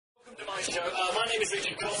My show. My name is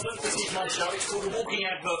Richard Coughlan. This is my show. It's called A Walking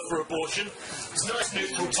Advert for Abortion. It's a nice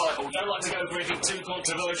neutral title. Don't like to go for anything too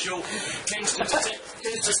controversial. Tends to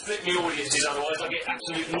split the audiences. Otherwise, I get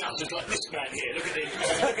absolute nutters like this man here. Look at this.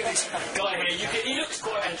 Look at this guy here. He looks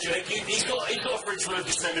quite angelic. He's got a fridge full of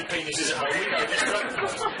distended penises at home. We know this.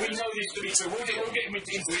 We know this to be true. We'll get him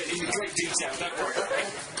into it in great detail. Don't worry.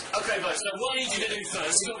 Okay, guys. So what I need you to do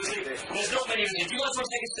first is obviously there's not many of you. If you guys want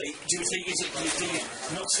to take a seat, do a seat.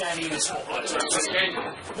 Is not standing in the spotlight.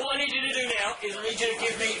 What I need you to do now is I need you to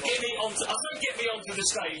get me onto the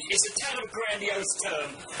stage. It's a tad of a grandiose term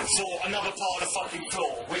for another part of the fucking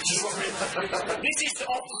floor, which is what this is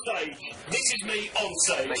off stage. This is me on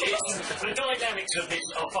stage. The dynamics of this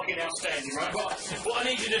are fucking outstanding, right? But what I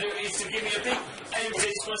need you to do is to give me a big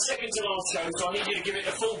emphasis. It's my second to last show, so I need you to give it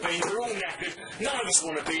a full beat. We're all knackered. None of us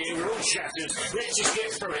want to be here. We're all shattered. Let's just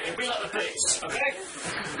get through it. It'll be like the Blitz, okay?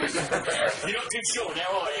 You're not too sure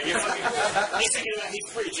now, are you? You're thinking about his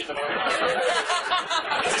fridge at the moment.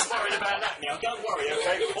 I'm just worried about that now. Don't worry,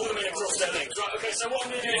 okay? All the men have crossed their legs. Right, okay, so what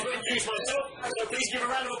I'm going to do is introduce myself. So please give a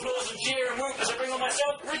round of applause and cheer and whoop as I bring on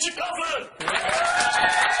myself, Richard Coughlan!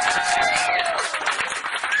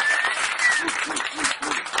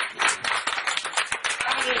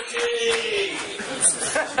 Anarchy!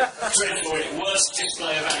 Dreadful, worst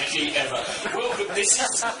display of anarchy ever. Welcome to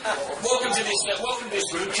this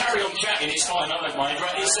room. Carry on chatting, it's fine, I don't mind,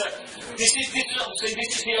 right? This is the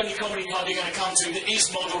only comedy club you're going to come to that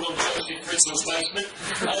is modelled on Joseph Fritzl's basement.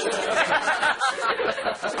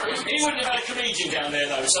 He wouldn't have had a comedian down there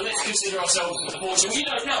though, so let's consider ourselves fortunate. We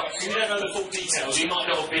don't know, actually, we don't know the full details. He might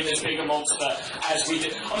not have been as big a monster as we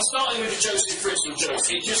did. I'm starting with the Joseph Fritzl jokes.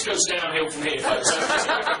 It just goes downhill from here, folks.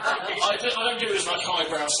 I don't do as much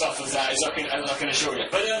highbrow stuff as that as I can assure you.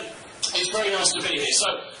 But it's very nice to be here.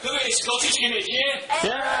 So, who is Scottish? Give me a cheer.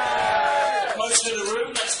 Yeah! Most of the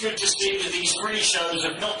room, that's good to see that these three shows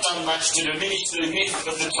have not done much to diminish the myth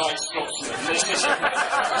of the tight Scotsman.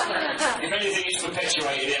 If anything, it's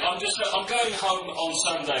perpetuated it. I'm going home on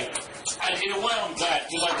Sunday, and in a way I'm glad,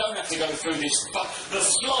 because I don't have to go through this, the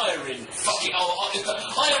flyering fucking...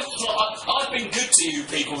 I've been good to you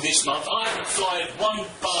people this month. I haven't flyed one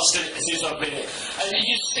bastard since I've been here. And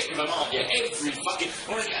you're just sick of them, aren't you? Every fucking...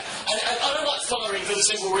 And I don't like firing for the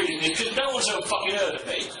simple reason, because no one's ever fucking heard of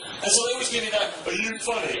me. And so they always give me that, are you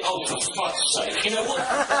funny? Oh, for fuck's sake. You know what?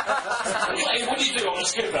 Hey, what do you do on a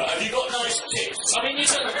skipper? Have you got nice tits? I mean,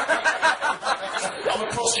 I'm a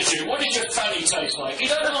prostitute. What does your fanny taste like? You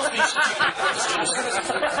don't ask these stupid questions.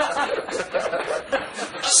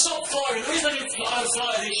 I stopped flying. The reason I didn't fly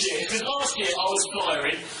this year is because last year I was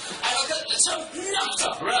flying, and I got some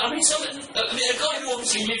nutter, right? I mean, a guy who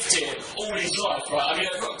obviously lived here all his life, right? I mean,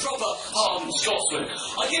 a proper hardened Scotsman.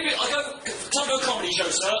 I go, come to a comedy show,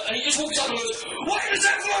 sir, and he just walks up and goes, why does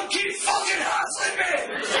everyone keep fucking hustling me?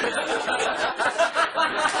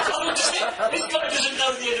 This guy doesn't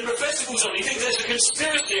know the Edinburgh Festival's on. He thinks there's a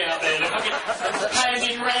conspiracy out there. They're fucking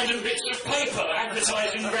handing random bits of paper,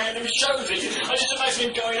 advertising random shows. I just imagine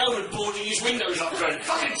him going home and boarding his windows up going,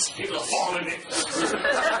 fucking people are following me.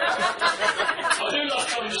 I do like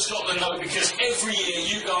coming to Scotland though, because every year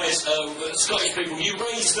you guys, Scottish people, you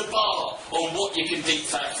raise the bar on what you can deep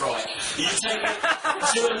fat fry. You take it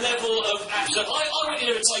to a level of absolute... I went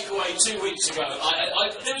into a takeaway 2 weeks ago.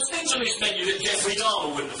 There was things on this menu that Jeffrey Dahmer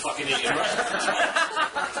wouldn't have fucking eaten, right?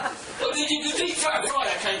 But the deep fat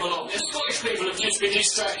fryer came along. The Scottish people have just been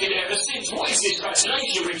distracted ever since. What is this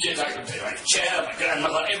vaccination, Richard? I can be like chair, my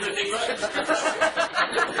grandmother, everything, right?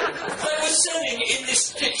 They were selling in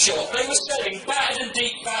this picture, they were selling bad and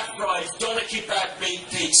deep fat fried doner kebab meat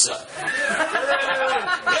pizza.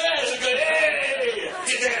 Yeah, it's a good, hey!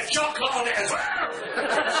 Did they have chocolate on it as well?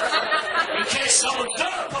 In case someone's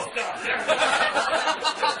done a puffed up.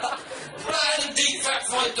 Bad and deep fat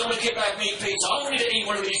fried doner kebab meat pizza. I wanted to eat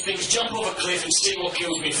one of these things, jump off a cliff and see what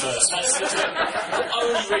kills me first. That's the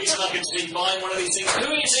only reason I can see buying one of these things.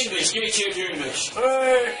 Who is English? Give me a cheer if you're English.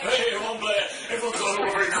 Hey, one Blair. Everyone's got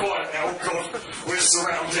all very quiet now. Oh God, we're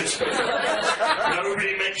surrounded.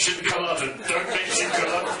 Nobody mentioned Culloden. Don't mention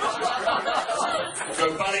Culloden.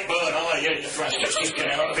 Go Bannockburn. Oh yeah, you're fresh. Just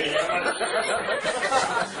get out of here.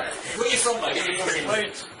 Where are you from, mate?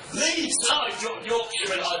 Leeds. Leeds! No,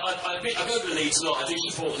 Yorkshireman. I go to Leeds a lot. I do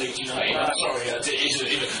support Leeds United. I'm sorry. I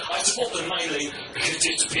support them mainly because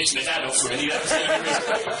it's to piss my dad off, really.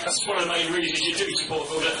 That's one of the main reasons you do support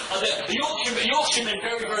them. Yorkshiremen,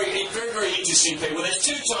 very interesting people. There's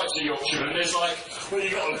two types of Yorkshiremen. There's like, well,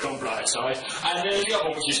 you've got to look on bright side, and there's the other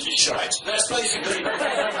one which is just shite. That's basically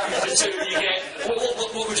the two you get.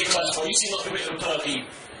 What would you classify? You seem like a bit of a perky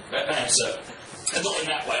answer. Not in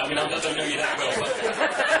that way, I mean, I don't know you that well, but...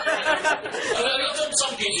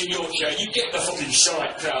 in Yorkshire, you get the fucking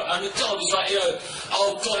shite crowd, and the God is like, you know,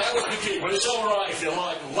 oh God, how was the kid? Well, it's alright if you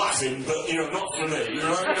like laughing, but, you know, not for me, you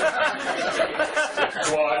know?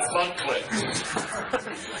 Quiet, frankly.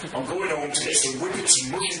 I'm going home to get some whippets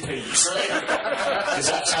and mushy peas, right? Because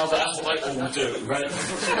that's what they all do, right?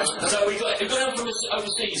 So we got him from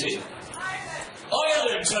overseas in.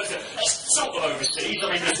 Ireland, so that's sort of overseas. I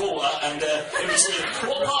mean, there's water and in between.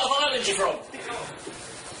 What part of Ireland are you from?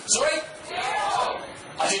 Sorry?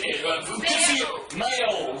 I didn't hear it. Good for you.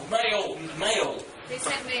 Mayo. They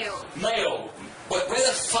said Mayo. Mayo. Where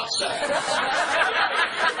the fuck's that?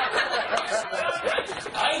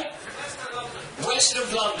 Hey? West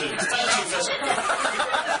of London. Thank you for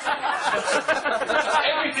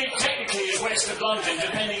everything technically is west of London,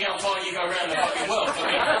 depending how far you go around the fucking world. I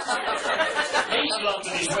mean, East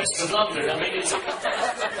London is west of London. I mean, it's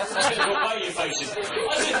depends what way you're facing.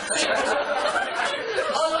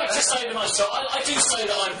 I like to say to myself, I do say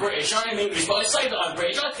that I'm British. I am English, but I say that I'm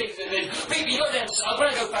British. I think that people, you go down to, when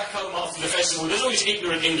I go back home after the festival, there's always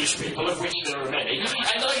ignorant English people, of which there are many,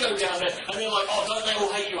 and I go down there, and they're like, oh, don't they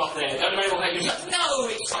all hate you up there? Don't they all hate you? No,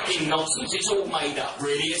 it's fucking nonsense. It's all made up,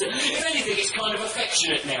 really. If anything, it's kind of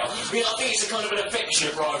affectionate now. I mean, I think it's a kind of an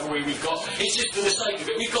affectionate rivalry we've got. It's just for the sake of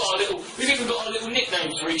it. We've even got our little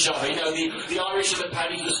nicknames for each other. You know, the Irish are the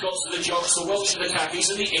paddies, the Scots are the jocks, the Welsh are the tackies,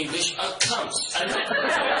 and the English are cunts. And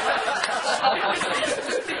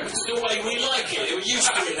it's the way we like it. We're used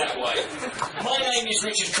to it that way. My name is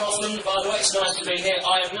Richard Coughlan, by the way. It's nice to be here.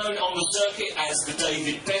 I am known on the circuit as the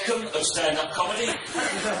David Beckham of stand-up comedy.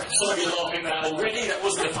 Some of you are laughing at that already. That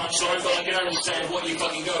wasn't a punchline, but I can understand what you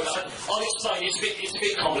fucking go about. I'll explain. It's a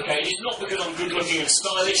bit complicated. It's not because I'm good-looking and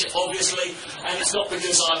stylish, obviously, and it's not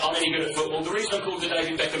because I'm any good at football. The reason I'm called the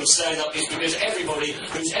David Beckham of stand-up is because everybody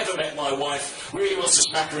who's ever met my wife really wants to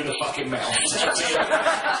smack her in the fucking mouth.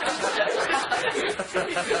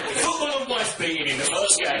 Football and wife beating in the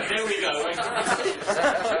first game. There we go.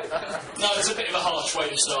 No, it's a bit of a harsh way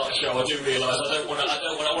to start a show. I do realise. I want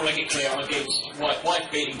to make it clear. I'm against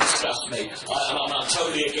wife beating. Disgusts me. I'm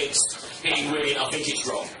totally against hitting women. I think it's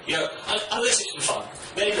wrong. You know, unless it's for fun.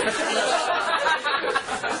 Then, well,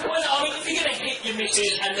 I mean, if you're going to hit your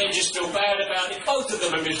missus and then just feel bad about it, both of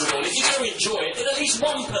them are miserable. If you're going to enjoy it, then at least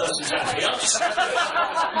one person's happy. I'm just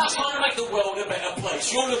trying to make the world a better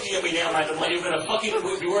place. You're looking at me now, madam, like you're going to fucking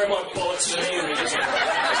be wearing my bollocks and earrings.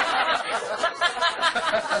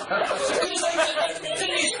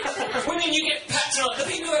 Women, you get patronised. The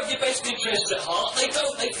people who have your best interests at heart, they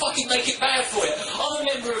fucking make it bad for you. I'm a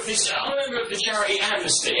member of the charity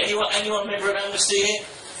Amnesty. Anyone member of Amnesty here?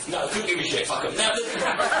 No, couldn't give a shit, fuck them. Now,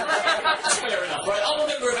 fair enough, right? I'm a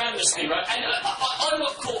member of Amnesty, right? And I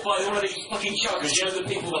got caught by one of these fucking chuggers, you know, the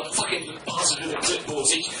people that fucking buzzing with the clipboards.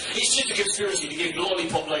 It's just a conspiracy to give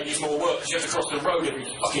lollipop ladies more work, because you have to cross the road every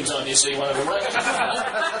fucking time you see one of them, right? I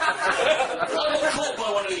got caught by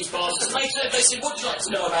one of these bastards, and they said, what would you like to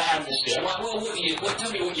know about Amnesty? I'm like, well, tell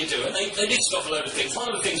me what you do. And they list off a load of things. One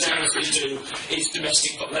of the things Amnesty do is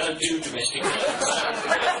domestic violence. They don't do domestic violence.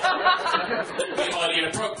 They're highly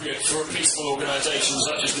inappropriate for a peaceful organisation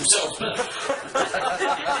such as themselves. One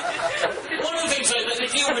of the things they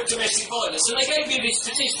deal with domestic violence, and they gave me this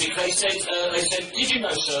statistic. They said, did you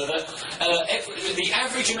know, sir, that the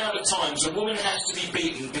average amount of times a woman has to be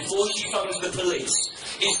beaten before she phones the police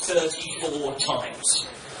is 34 times.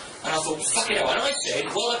 And I thought, fucking hell. And I said,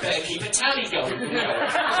 well, I better keep a tally going from now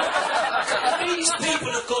on. These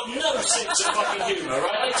people have got no sense of fucking humour,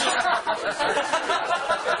 right?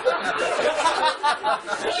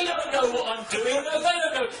 They don't know what I'm doing. No, they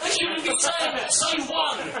don't know. They shouldn't be saying that. Say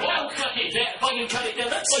one. Well, cut it down. Fucking cut it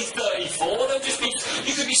down. Don't say 34. They'll just be...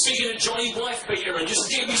 You could be speaking to Johnny Wife Beater and just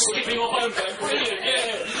be skipping off home going, brilliant,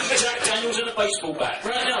 yeah. Jack Daniels and a baseball bat.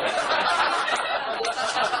 Right now.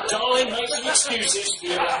 Darling, make some excuses for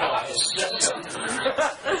your advice. And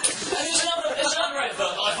there's another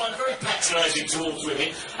advert I find very patronising towards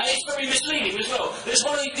women, and it's very misleading as well. There's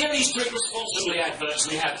one of these drink responsibly adverts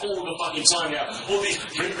we have all the fucking time now. All these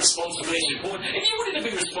drink responsibly is important. If you wanted to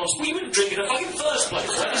be responsible, you wouldn't drink in the fucking first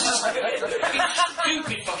place. Right? This is a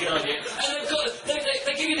stupid fucking idea. And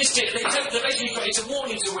they give you this tip. They basically it's a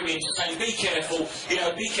warning to women to say, be careful,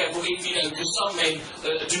 be careful if, because some men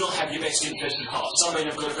do not have your best interest at heart. Some men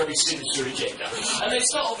have got a very sinister agenda. And they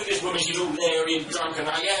start off with this woman, she's all leery and drunk and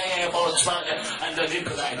like, yeah, bollocks, and they didn't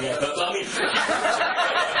put that in there, but I mean...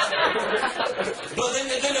 But then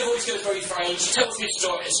everyone goes very frank. She tells me a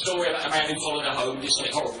story about a man who followed her home, did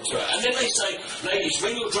something horrible to her. And then they say, ladies,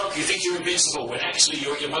 when you're drunk, you think you're invincible, when actually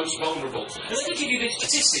you're at your most vulnerable. And then they give you this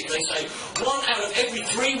statistic. They say, 1 out of every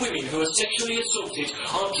 3 women who are sexually assaulted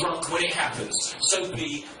are drunk when it happens. So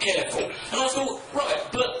be careful. And I thought, right,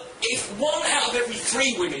 but if 1 out of every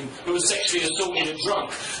 3 women who are sexually assaulted are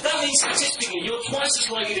drunk, that means statistically you're twice as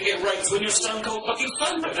likely to get raped when you're stone cold fucking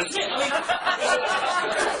sober, doesn't it? I mean,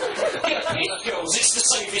 get pissed, girls, it's the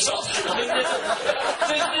safest option. I mean,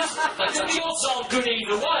 the odds aren't good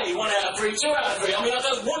either way. 1 out of 3, 2 out of 3. I mean, I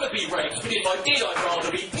don't want to be raped, but if I did, I'd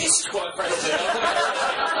rather be pissed, quite frankly.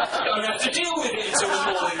 I don't have to deal with it until the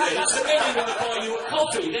morning then. It's the men who are buying you a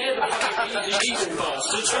coffee. They're the fucking evil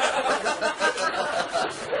bastards.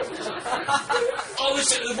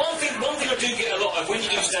 One thing I do get a lot of when you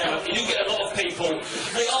do stand-up, you do get a lot of people,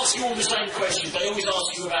 they ask you all the same questions. They always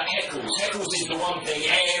ask you about heckles. Heckles is the one thing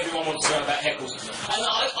everyone wants to know about heckles. And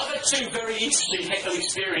I've had 2 very interesting heckle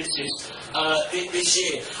experiences this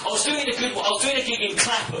year. I was doing a gig in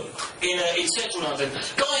Clapham, in central London.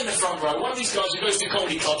 Guy in the front row, one of these guys who goes to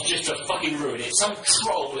comedy clubs just to fucking ruin it. Some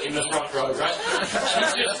troll in the front row, right?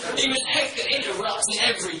 And he was interrupting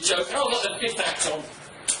every joke. And I was like the 5th act on.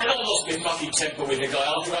 And I lost my fucking temper with the guy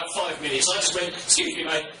after about 5 minutes. I just went, excuse me,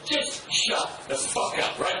 mate, just shut the fuck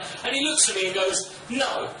up, right? And he looks at me and goes,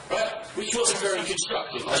 no, right? Which wasn't very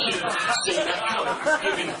constructive. I should have seen that coming,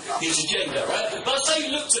 given his agenda, right? But I say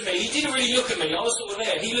he looked at me, he didn't really look at me, I was sort of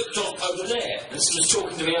there. He looked off over there and was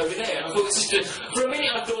talking to me over there. And I thought, for a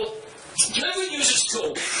minute I thought, do you know when you was at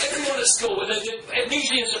school? Everyone at school,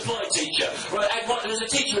 usually a supply teacher, right? There's a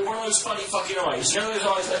teacher with one of those funny fucking eyes. You know those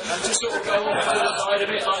eyes that just sort of go off to the side a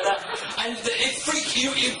bit like that? And it freaks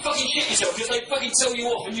you, you fucking shit yourself because they fucking tell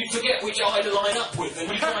you off and you forget which eye to line up with.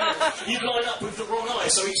 And you'd line up with the wrong eye,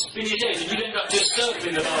 so he'd spin his head and you'd end up just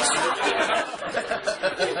circling the bastard.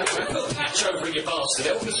 Put a patch over your bastard,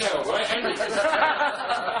 help us out, right?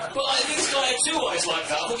 But this guy had 2 eyes like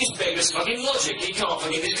that. I thought this beggars fucking logic. This can't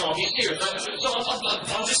be serious. So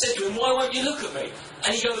I just said to him, why won't you look at me?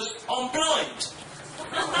 And he goes, I'm blind.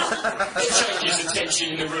 It changes the tension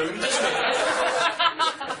in the room, doesn't it?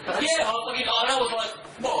 Yeah, I was like,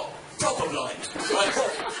 what? Proper blind, right?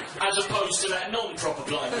 As opposed to that non-proper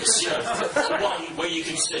blindness, you know, the one where you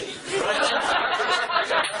can see, right?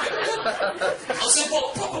 I said,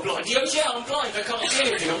 what, proper blind? He goes, yeah, I'm blind, I can't see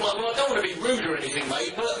anything. I'm like, well, I don't want to be rude or anything,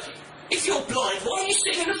 mate, but if you're blind, why are you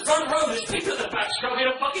sitting in the front row? There's people at the back struggling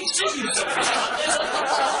to fucking see you, so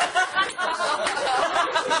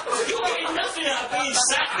you're getting nothing out of being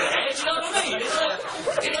sat there, do you know what I mean? It's like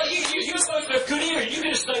you're supposed to have good hearing, you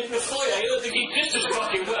could have stayed in the foyer, you're thinking just as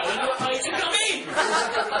fucking well, and not paid to come in!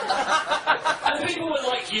 And people were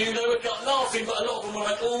like you, they were laughing, but a lot of them were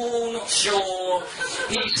like, oh, not sure,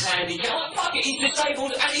 he's handicapped. I'm like, fuck it, he's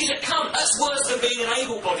disabled, and he's a cunt. That's worse than being an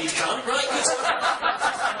able-bodied cunt, right?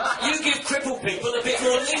 You give crippled people a bit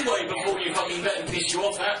more leeway before you fucking let them piss you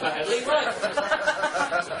off that badly, right?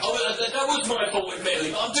 That was my fault,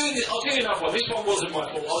 admittedly, but I'll do another one. This one wasn't my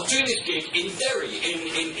fault. I was doing this gig in Derry,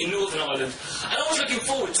 in Northern Ireland, and I was looking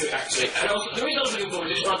forward to it, actually. And the reason I was looking forward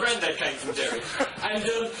to it is my granddad came from Derry. And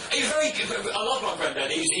he was very good. I love my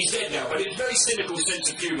granddad. He's dead now, but he was a very cynical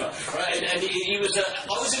sense of humour, right? And he was...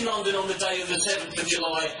 I was in London on the day of the 7th of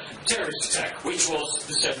July terrorist attack, which was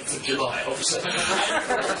the 7th of July, obviously.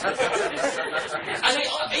 And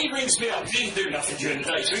he rings me up. He didn't do nothing during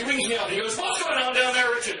the day, so he rings me up and he goes, what's going on down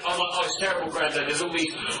there, Richard? I'm like, oh, it's terrible, Grandad. There's all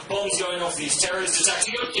these bombs going off, these terrorist attacks.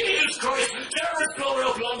 He goes, Jesus Christ, terrorists blowing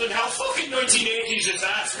up London. How fucking 1980s is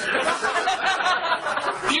that?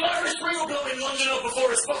 The Irish Spring will blow in London up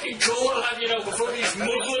before it's fucking cool, before these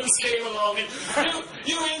Muslims came along. And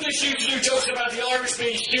you English used to do jokes about the Irish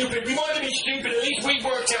being stupid. We might have been stupid, at least we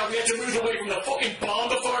worked out we had to move away from the fucking bomb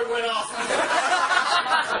before it went off.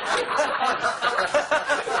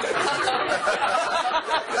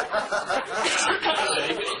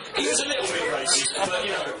 He was a little bit racist, but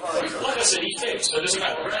like I said, he's dead, so it doesn't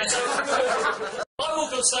matter. Right? So, I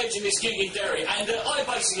walked on stage in this gig in Derry, and I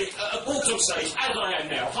basically walked on stage, as I am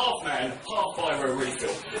now, half man, half biro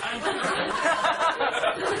refill. And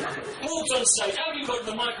walked on stage, how you got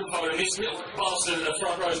the microphone, and this little bastard in the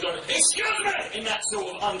front row's gone, excuse me! In that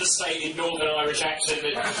sort of understated Northern Irish accent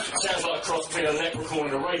that sounds like a cross between a leprechaun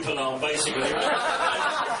and a rape alarm, basically.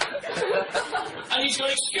 And he's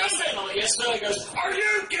going, excuse me! And I'm like, yes, sir. He goes, are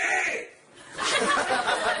you gay?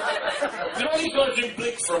 You know, these guys didn't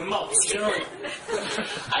blink for a month, you know?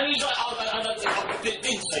 And he's like, I didn't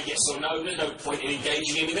say yes, yes or no. There's no point in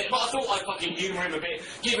engaging him in it. But I thought I'd fucking humour him a bit,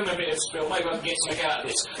 give him a bit of a spill, maybe I can get something out of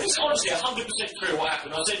this. It's honestly 100% true what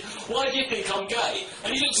happened. I said, why do you think I'm gay?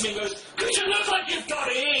 And he looks at me and goes, because you look like you've got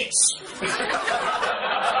AIDS!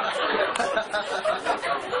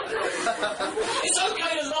 It's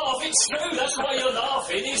okay to laugh, it's true, that's why you're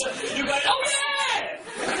laughing. You go, oh yeah!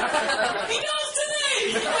 He does, doesn't he?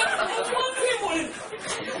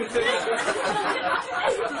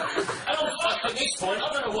 And I'm fucked at this point, I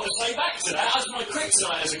don't know what to say back to that. That's my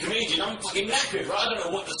kryptonite as a comedian, I'm fucking knackered, right? I don't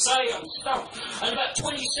know what to say, I'm stumped. And about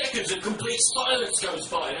 20 seconds of complete silence goes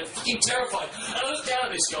by, and I'm fucking terrified. And I look down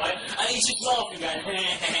at this guy, and he's just laughing, going,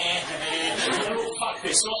 and I'm all, fuck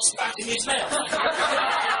this, not spat in his mouth.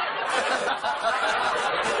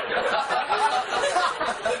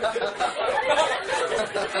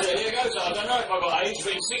 There you go, so I don't know if I've got AIDS,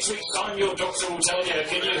 but in 6 weeks' time your doctor will tell you,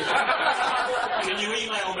 can you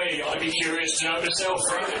email me? I'd be curious to know myself,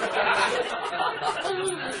 right?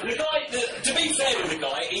 The guy, to be fair to the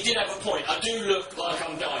guy, he did have a point. I do look like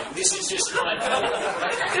I'm dying. This is just my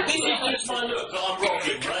look that I'm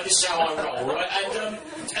rocking, right? This is how I roll, right? And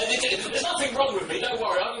there's nothing wrong with me, don't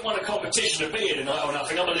worry, I haven't won a competition of beer tonight or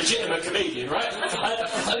nothing, I'm a legitimate comedian, right? But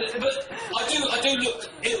I do look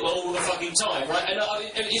ill all the fucking time, right? And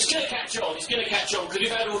it's going to catch on, because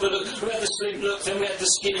we've had all the look, we had the slim look, then we had the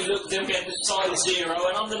skinny look, then we had the size 0,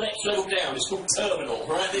 and I'm the next level down, it's called terminal,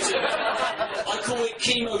 right? I call it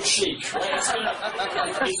chemo chic, right?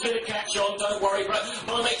 It's going to catch on, don't worry, right?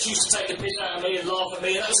 My mates used to take the piss out of me and laugh at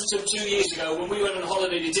me, and that was until 2 years ago when we went on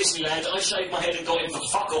holiday to Disneyland, I shaved my head and got in for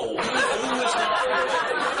fuck all.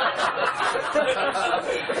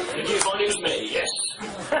 Did you find it was me? Yes.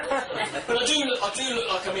 But I do look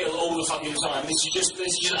like I'm ill all the fucking time. This is just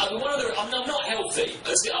I'm not healthy.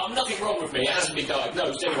 I'm nothing wrong with me. It hasn't been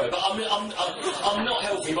diagnosed anyway. But I'm not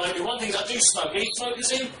healthy. But only one thing I do smoke. Any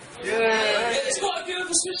smokers in? Yeah. It's quite a few of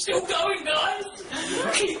us are still going, guys.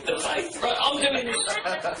 Keep the faith. Right, I'm doing this.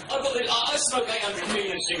 I smoke 800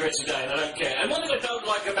 million cigarettes a day, and I don't care. And one thing I don't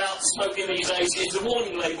like about smoking these days is the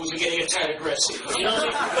warning labels are getting a tad aggressive. You know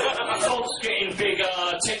what I mean? Fonts getting bigger,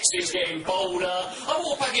 text is getting bolder. I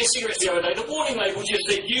bought a packet of cigarettes the other day. The warning label just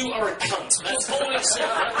said, "You are a cunt." That's all it said.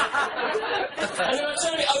 And then I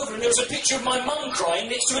turned it over, and there was a picture of my mum crying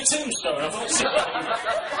next to a tombstone. I thought,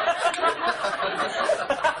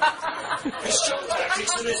 it's shock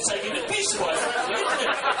tactics and it's taking the piss away, frankly, isn't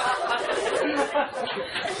it?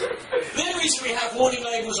 The only reason we have warning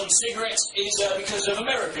labels on cigarettes is because of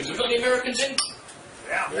Americans. We've got any Americans in?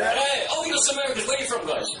 Yeah. Oh, we got some Americans. Where are you from,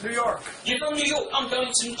 guys? New York. You're from New York? I'm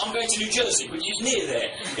going to New Jersey, which is near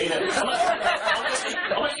there.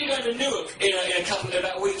 I'm actually going to Newark in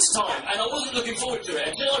about a week's time, and I wasn't looking forward to it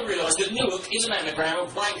until I realised that Newark is an anagram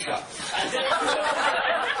of wanker. And then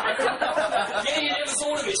yeah, you never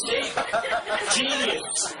thought of it, Steve.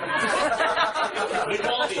 Genius. The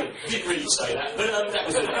Guardian didn't really say that, but that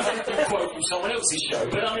was a quote from someone else's show.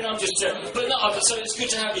 But I mean, I'm just. But no, so it's good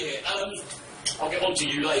to have you here. I'll get on to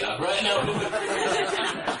you later. Right now,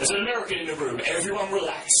 there's an American in the room. Everyone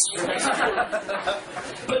relax.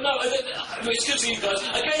 But no, it's good to see you guys.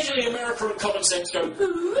 Occasionally, America and common sense go like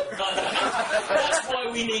that. That's why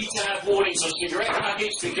we need to have warnings on cigarette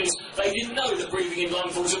packets, because they didn't know that breathing in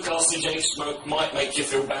lungfuls of carcinogenic smoke might make you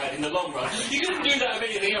feel bad in the long run. You couldn't do that with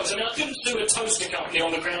anything else. I mean, I couldn't sue a toaster company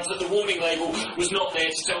on the grounds that the warning label was not there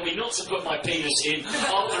to tell me not to put my penis in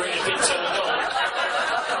after it had been turned on,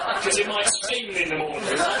 because it might steam in the morning.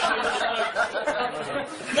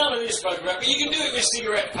 None of this spoken about, but you can do it with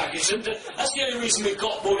cigarette packets, and that's the only reason we've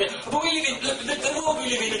got warning. But we live in the world we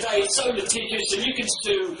live in today is so litigious, and you can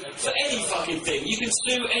sue for any fucking thing. You can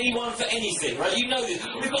sue anyone for anything, right? You know this.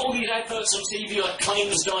 We've got all these adverts on TV like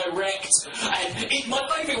Claims Direct, and my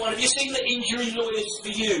favourite one. Have you seen the Injury Lawyers for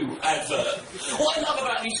You advert? What I love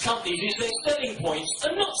about these companies is their selling points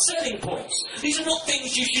are not selling points. These are not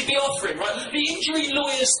things you should be offering, right? The Injury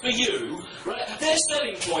Lawyers for You, right? Their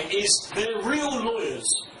selling point is they're real lawyers.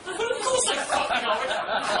 Well, of course they fucking are.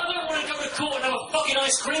 I don't want to go to court and have a fucking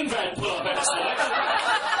ice cream van pull up outside.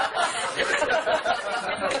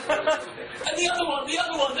 And the other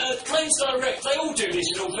one, Claims Direct, they all do this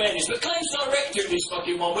in all fairness, but Claims Direct do this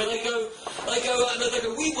fucking one where they go,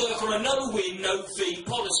 we work on a no-win, no-fee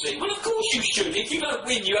policy. Well, of course you should. If you don't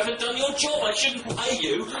win, you haven't done your job. I shouldn't pay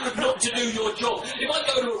you not to do your job. If I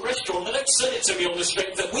go to a restaurant, they don't sell it to me on the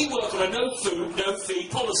strength that we work on a no-food, no-fee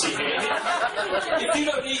policy here. If you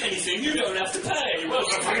don't eat anything, you don't have to pay. Well,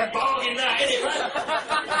 it's a fucking bargain that, isn't it, right?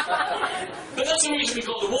 But that's some reason we've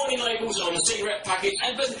got the warning labels on the cigarette packets,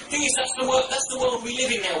 but the thing is, that's the world we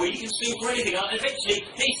live in now, where you can sue for anything, and eventually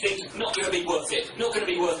these things not going to be worth it, not going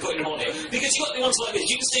to be worth putting them on it, because you've got the ones like this,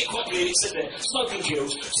 you can see it quite clearly, it says there, smoking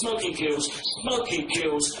kills, smoking kills, smoking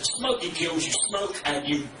kills, smoking kills, you smoke and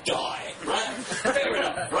you die, right? Fair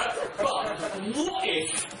enough, right? But what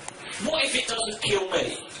if it doesn't kill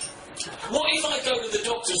me? What if I go to the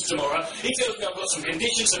doctors tomorrow, he tells me I've got some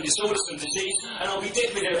conditions, some disorders, some disease, and I'll be dead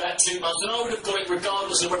within about 2 months, and I would have got it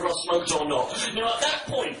regardless of whether I smoked or not. Now, at that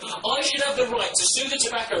point, I should have the right to sue the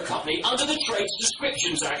tobacco company under the Trade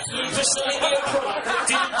Prescriptions Act for selling me a product that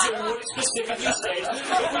didn't do what it specifically said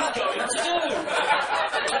it was going to do.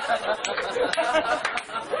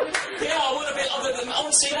 Yeah, I want a bit other than... I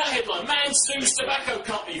want to see that headline. Man sues tobacco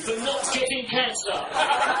company for not getting cancer.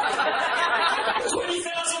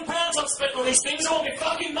 £20,000 I've spent on these things. I want my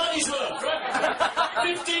fucking money's worth,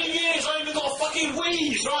 right? 15 years, I even got a fucking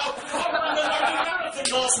wheeze, right? I ran the marathon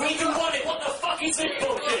last week and won it. What the fuck is this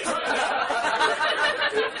bullshit, right?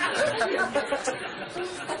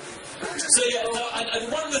 So yeah,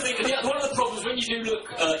 and one of the things, one of the problems when you do look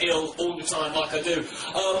ill all the time, like I do,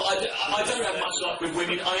 I don't have much luck with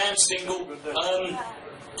women. I am single.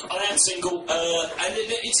 And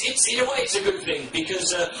it's in a way it's a good thing,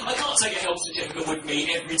 because I can't take a health certificate with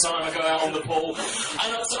me every time I go out on the pool,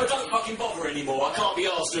 and so I don't fucking bother anymore. I can't be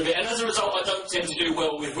asked with it, and as a result I don't tend to do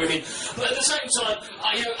well with women. But at the same time,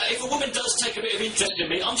 if a woman does take a bit of interest in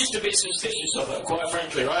me, I'm just a bit suspicious of her, quite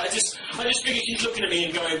frankly, right? I just figure she's looking at me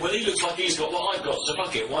and going, well, he looks like he's got what I've got, so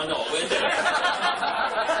fuck it, why not?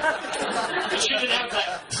 You shouldn't have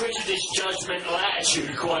that prejudiced, judgmental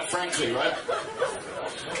attitude, quite frankly, right?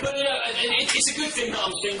 But it's a good thing that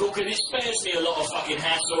I'm single, because it spares me a lot of fucking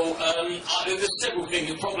hassle. There's several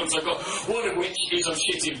problems I've got, one of which is I'm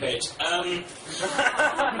shit in bed.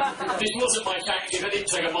 This wasn't my tactic. I didn't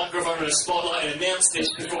take a microphone and a spotlight and announce this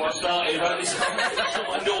before I started. Right? This is not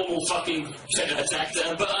my normal fucking set of attack.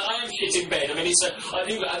 But I am shit in bed. I mean,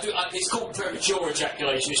 it's called premature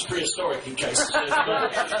ejaculation. It's prehistoric in case. But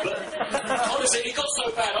honestly, it got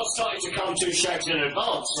so bad I started to come 2 shags in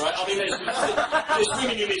advance, right? I mean, there's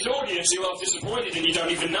women in this audience who are disappointed and you don't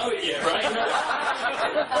even know it yet, right?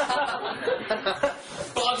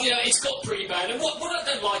 But it's got pretty bad. And what I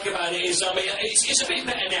don't like about it is, I mean, it's a bit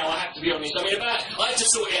better now, I have to be honest. I mean, I had to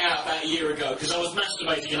sort it out about a year ago because I was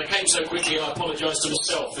masturbating and I came so quickly I apologised to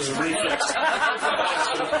myself as a reflex.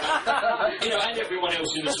 And everyone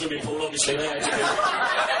else in the swimming pool, obviously, they had to be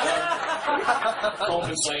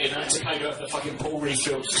compensated and had to pay to have the fucking pool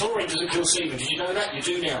refilled. Chlorine doesn't kill semen. Did you know that? You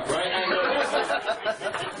do now, right?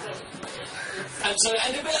 And the thing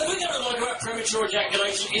I don't like about premature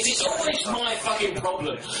ejaculation is it's always my fucking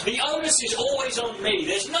problem. The onus is always on me.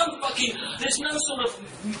 There's no sort of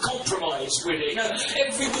compromise with it.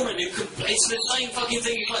 Every woman who it's the same fucking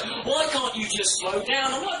thing. It's like, why can't you just slow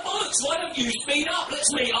down? I'm like, bollocks, why don't you speed up?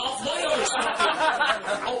 Let's meet halfway on this fucking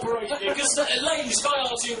operation. Because ladies, if I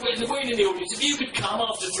ask you, when in the audience, if you could come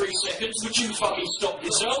after 3 seconds, would you fucking stop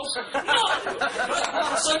yourselves? No!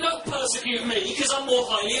 So don't persecute me, because I'm more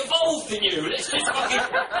highly evolved than you. Let's just fucking...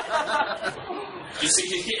 You see,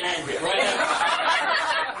 you're getting angry right now.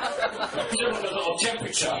 You don't want a lot of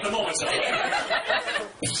temperature, thermometer.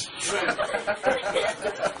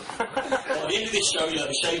 At the end of this show, you'll have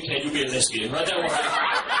a shaved head, you'll be a lesbian, right? Don't worry.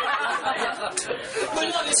 But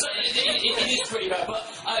no, it is pretty bad. But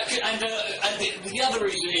the other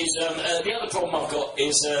reason is the other problem I've got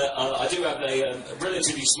is I do have a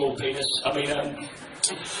relatively small penis. I mean,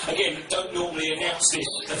 again, don't normally announce this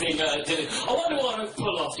thing. I wonder why I don't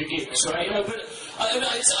pull after gigs, right? But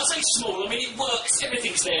I say small. I mean, it works.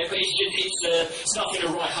 Everything's there, but it's nothing to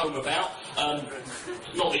write home about.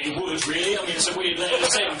 Not that you would, really. I mean, it's a weird letter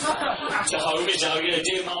to send to home, is it?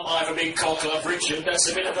 Dear Mum, I have a big cock, love Richard. That's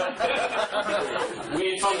a bit of a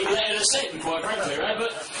weird fucking letter to send, quite frankly, right?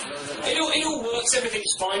 But it all works.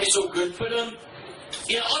 Everything's fine. It's all good. But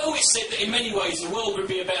I've always said that in many ways the world would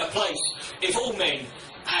be a better place if all men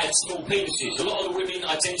had small penises. A lot of the women,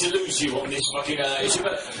 I tend to lose you on this fucking issue,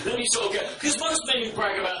 but let me sort of go, because most men who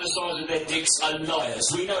brag about the size of their dicks are liars,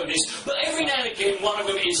 we know this, but every now and again one of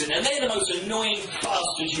them isn't, and they're the most annoying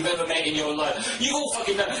bastards you've ever met in your life. You all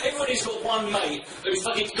fucking know, everybody's got one mate who's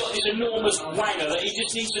fucking got this enormous wanger that he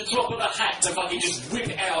just needs the top of a hat to fucking just whip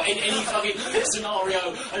it out in any fucking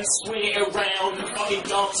scenario and swing it around and fucking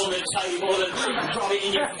dance on the table and rub it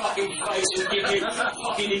in your fucking face and give you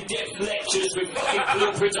fucking in-depth lectures with fucking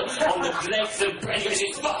blueprints on the length and breadth.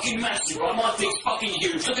 It's fucking massive, right? My dick's fucking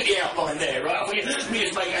huge. Look at the outline there, right? Me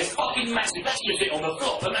as mate, it's fucking massive. That's just it on the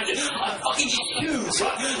flop. Imagine, I'm fucking huge,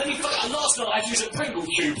 right? Last night I used a Pringle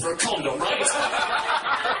tube for a condom, right? It's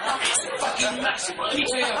fucking massive one. Let me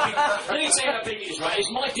tell you how big it is, right?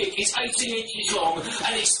 It's my dick, it's 18 inches long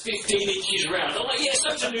and it's 15 inches round. I'm like, yeah,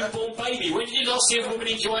 such a newborn baby. When did you last see a woman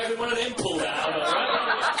enjoy having one of them pulled out? Right?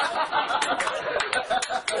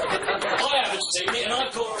 I haven't seen it and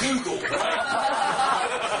I've got Google, right?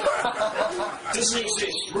 Doesn't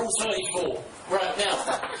exist. Rule 34. Right now.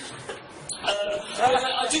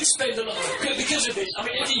 I do spend a lot because of this. I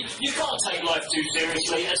mean, you can't take life too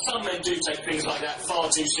seriously, and some men do take things like that far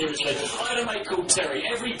too seriously. I had a mate called Terry.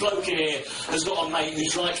 Every bloke in here has got a mate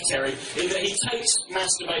who's like Terry, in that he takes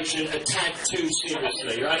masturbation a tad too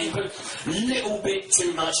seriously, right? He puts a little bit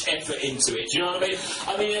too much effort into it. Do you know what I mean?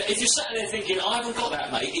 I mean, if you're sat there thinking, I haven't got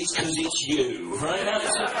that, mate, it's because it's you, right?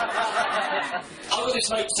 I've got this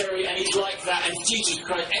mate Terry, and he's like that, and Jesus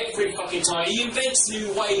Christ, every fucking time he invents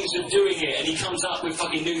new ways of doing it, and he comes up with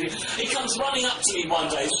fucking new things. He comes running up to me one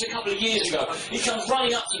day, this was a couple of years ago, he comes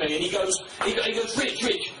running up to me and he goes,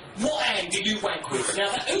 Rich, what hand do you wank with? Now,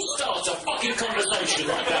 who starts a fucking conversation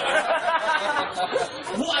like that?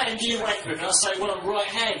 What hand do you wank with? And I say, well, I'm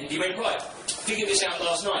right-handed. He went, right, figured this out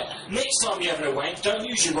last night. Next time you're having a wank, don't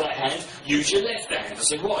use your right hand, use your left hand. I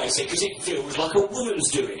said, why? He said, because it feels like a woman's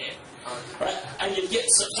doing it. Right? And you get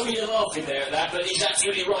some of you laughing there at that, but he's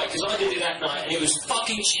absolutely right, because I did it that night and it was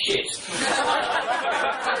fucking shit.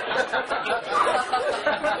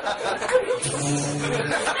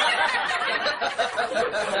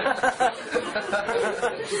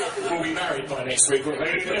 We'll be married by next week, won't we?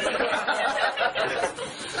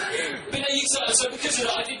 But no, so because of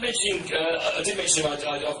that, I did mention I've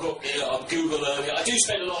got Google earlier. I do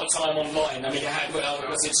spend a lot of time online. I mean,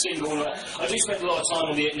 I said single. I do spend a lot of time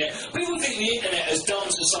on the internet. People think the internet has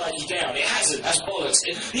dumbed society down. It hasn't. That's bollocks.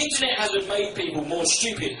 The internet hasn't made people more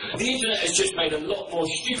stupid. The internet has just made a lot more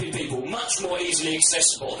stupid people much more easily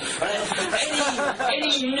accessible.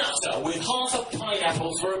 Any nutter with half a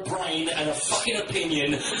pineapple for a brain and a fucking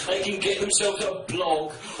opinion, they can get themselves a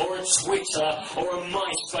blog or a Twitter or a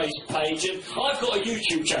MySpace page, and I've got a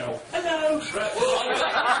YouTube channel. Hello. Right, well,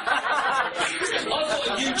 I've got a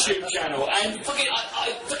YouTube channel, and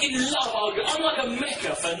I fucking love arguing. I'm like a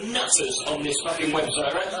mecca for nutters on this fucking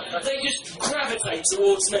website, right? They just gravitate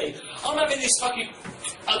towards me. I'm having this fucking...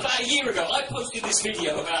 About a year ago, I posted this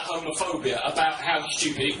video about homophobia, about how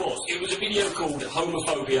stupid it was. It was a video called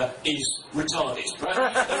Homophobia is Retarded,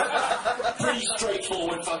 right? Pretty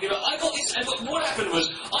straightforward fucking... I got this... And what happened was,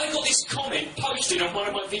 I got this comment posted on one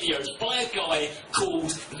of my videos by a guy called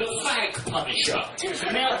The Fag Punisher.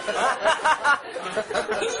 Now,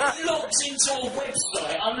 who logs into a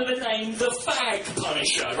website under the name The Fag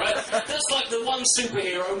Punisher, right? That's like the one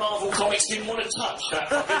superhero Marvel Comics didn't want to touch, that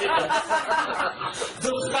fucking, did they?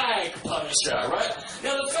 The Fag Punisher, right?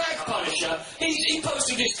 Now, the Fag Punisher, he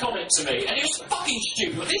posted this comment to me, and it was fucking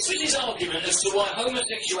stupid. This was his argument as to why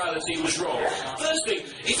homosexuality was wrong. First thing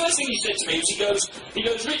he said to me was, he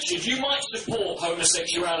goes, Richard, you might support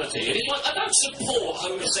homosexuality. And it's like, I don't support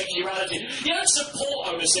homosexuality. You don't support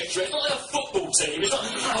homosexuality. It's not like a football team. It's not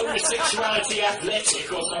homosexuality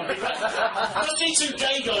athletic or something. Right? I see two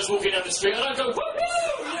gay guys walking down the street, and I go,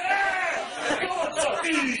 woo-hoo, yeah! God, so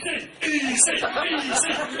easy.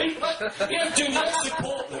 You don't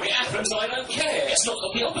support them. It happens, I don't care. It's not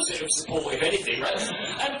the opposite of support, if anything, right?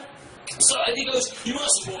 And so he goes, you might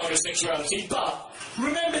support homosexuality, but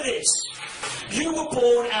remember this. You were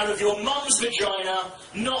born out of your mum's vagina,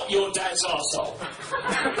 not your dad's arsehole.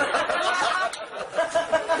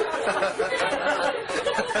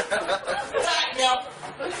 Now,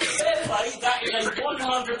 fair play, that is a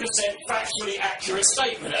 100% factually accurate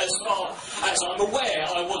statement as far as I'm aware.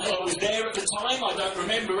 I was there at the time, I don't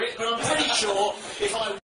remember it, but I'm pretty sure if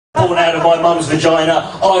I born out of my mum's vagina,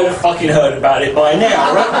 I'd have fucking heard about it by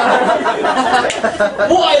now, right?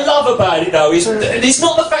 What I love about it, though, is it's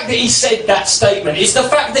not the fact that he said that statement, it's the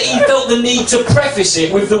fact that he felt the need to preface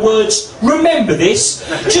it with the words, remember this,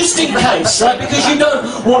 just in case, right? Because you don't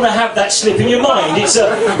want to have that slip in your mind. It's a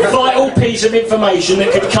vital piece of information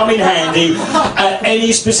that could come in handy at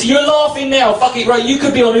any specific... You're laughing now, fuck it, right? You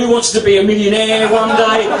could be on Who Wants to Be a Millionaire one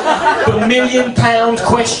day, the £1 million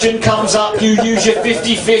question comes up, you use your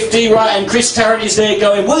 50-50, right, and Chris Tarrant is there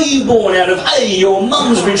going, were you born out of A, your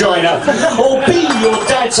mum's vagina, or B, your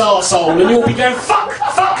dad's arsehole? And you'll be going, fuck,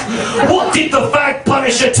 what did the Fag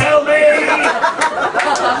Punisher tell me?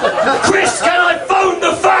 Chris, can I phone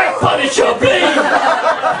the Fag Punisher, please?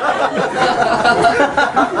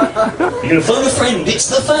 You're going to phone a friend, it's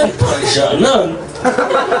the Fag Punisher. No.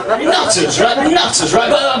 Nutters, right?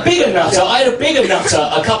 But a bigger nutter. I had a bigger nutter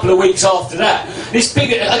a couple of weeks after that. this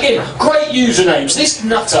big, again, great usernames. This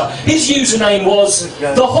nutter, his username was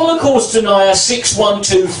the Holocaust Denier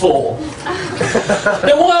 6124.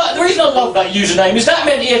 Now, the reason I love that username is that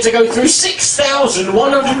meant he had to go through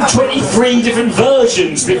 6,123 different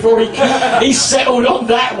versions before he settled on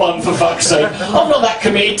that one, for fuck's sake. I'm not that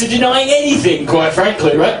committed to denying anything, quite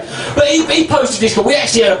frankly, right? But he posted this, but we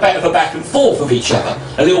actually had a bit of a back and forth with each other,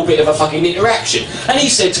 a little bit of a fucking interaction. And he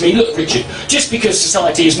said to me, look, Richard, just because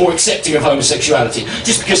society is more accepting of homosexuality,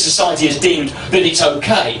 just because society has deemed that it's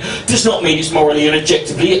okay, does not mean it's morally and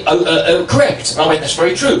objectively correct. And I went, that's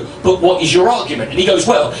very true, but what is your argument? And he goes,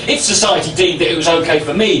 well, if society deemed that it was okay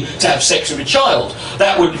for me to have sex with a child,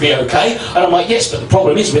 that wouldn't be okay. And I'm like, yes, but the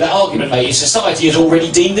problem is with that argument, mate, is society has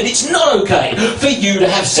already deemed that it's not okay for you to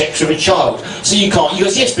have sex with a child. So you can't. He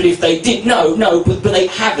goes, yes, but if they did, no, but they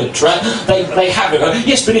haven't, right? They haven't.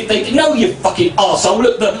 Yes, but if they did, no, you fucking arsehole.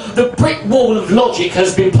 Look, the brick wall of logic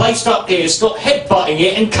has been placed up here. Stop headbutting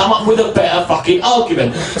it and come up with a better fucking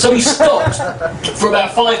argument. So he stopped for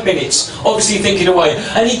about 5 minutes, obviously thinking away,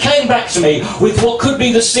 and he came back to me with what could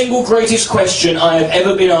be the single greatest question I have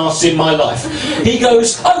ever been asked in my life. He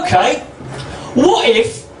goes, okay, what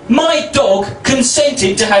if my dog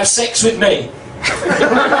consented to have sex with me?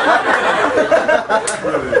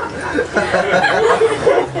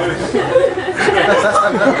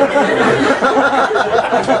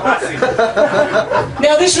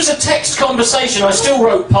 Now this was a text conversation. I still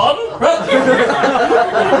wrote pardon, right?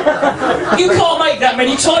 You can't make that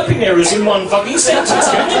many typing errors in one fucking sentence,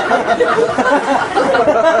 can you?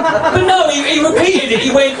 But no, he repeated it. He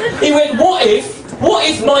went, what if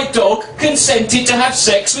my dog consented to have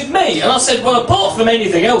sex with me? And I said, well, apart from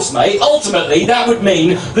anything else, mate, ultimately that would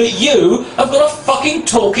mean that you have got a fucking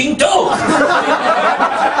talking dog.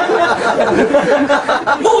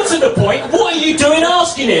 More to the point, what are you doing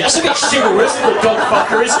asking it? That's a bit chivalrous, little dog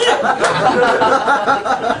fucker, isn't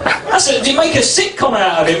it? You make a sitcom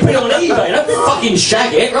out of it, put it on eBay, don't fucking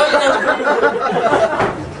shag it, right?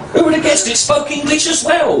 Who would have guessed it spoke English as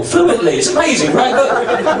well, fluently? It's amazing, right?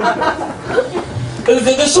 But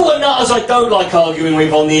the sort of nutters I don't like arguing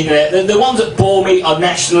with on the internet, the ones that bore me are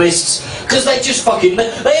nationalists, because they just fucking,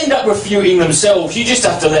 they end up refuting themselves. You just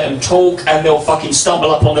have to let them talk and they'll fucking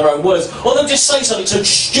stumble up on their own words, or they'll just say something so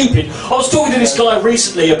stupid. I was talking to this guy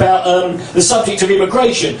recently about the subject of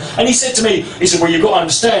immigration, and he said to me, he said, well, you've got to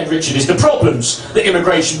understand, Richard, is the problems that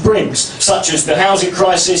immigration brings, such as the housing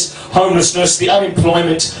crisis, homelessness, the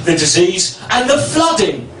unemployment, the disease, and the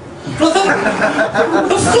flooding.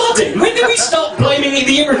 The flooding? When did we start blaming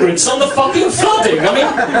the immigrants on the fucking flooding? I mean,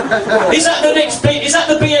 is that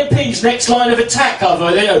the BNP's next line of attack?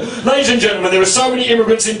 Ladies and gentlemen, there are so many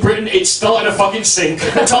immigrants in Britain, it's starting to fucking sink.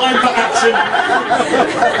 Time for action.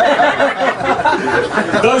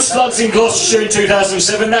 Those floods in Gloucestershire in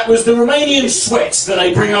 2007, that was the Romanian sweats that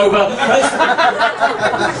they bring over.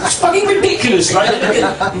 It's fucking ridiculous, right?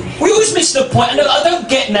 We always miss the point. I don't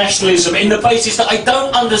get nationalism in the basis that I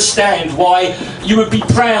don't understand why you would be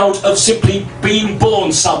proud of simply being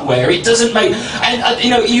born somewhere. It doesn't make...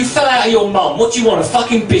 And, you fell out of your mum. What do you want, a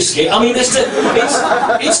fucking biscuit? I mean, it's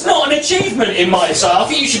not an achievement in my sight. I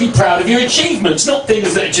think you should be proud of your achievements, not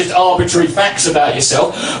things that are just arbitrary facts about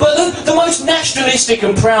yourself. But the most nationalistic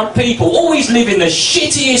and proud people always live in the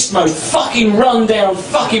shittiest, most fucking run-down,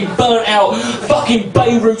 fucking burnt-out, fucking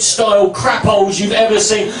Beirut-style crap holes you've ever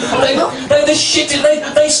seen. They're the shit...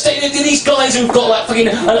 These guys who've got, like, fucking...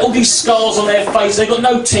 all these scars on their face, they've got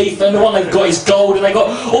no teeth, and the one they've got is gold, and they've got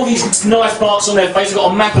all these knife marks on their face, they've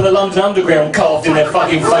got a map of the London Underground carved in their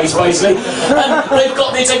fucking face, basically. And they've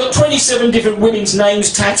got 27 different women's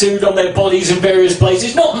names tattooed on their bodies in various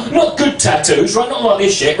places. Not good tattoos, right? Not like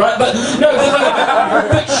this shit, right? But no,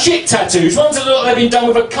 but shit tattoos. Ones that look like they've been done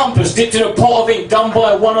with a compass dipped in a pot of ink done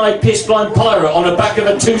by a one-eyed piss-blind pirate on the back of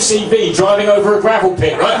a 2CV driving over a gravel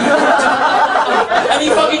pit, right? And he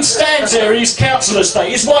fucking stands there in his council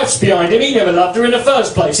estate. His wife's behind him. He never loved her in the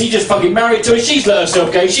first place. He just fucking married to her. She's let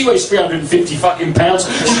herself go. She weighs 350 fucking pounds.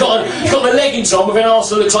 She's got the leggings on with an arse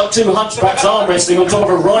that looks like two hunchbacks arm wrestling on top of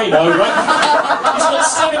a rhino, right? He's got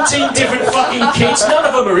 17 different fucking kids. None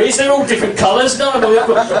of them are his. They're all different colours. None of them have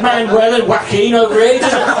got Manuel and Joaquin over here. He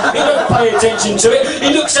don't pay attention to it. He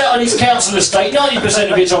looks out on his council estate. 90%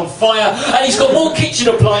 of it's on fire. And he's got more kitchen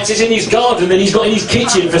appliances in his garden than he's got in his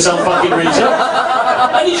kitchen for some fucking reason.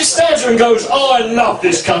 And he just stands there and goes, oh, I love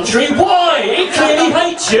this country. Why? It clearly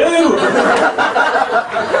hates you.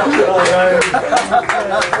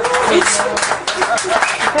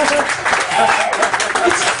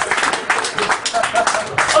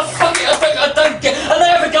 I don't get... And they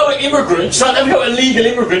have a go at immigrants, right? They've got illegal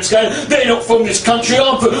immigrants going, they're not from this country,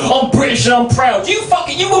 I'm British and I'm proud. You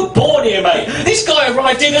were born here, mate. This guy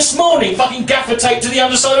arrived here this morning, fucking gaffer taped to the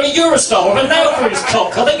underside of a Eurostar with a nail through his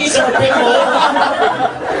cock. I think he's had a bit more.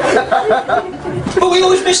 But we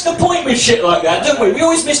always miss the point with shit like that, don't we? We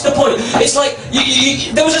always miss the point. It's like,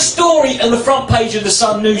 there was a story on the front page of the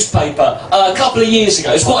Sun newspaper a couple of years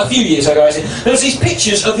ago. It's quite a few years ago, actually. There was these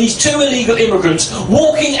pictures of these two illegal immigrants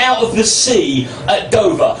walking out of the sea at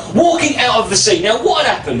Dover. Walking out of the sea. Now, what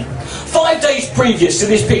had happened? 5 days previous to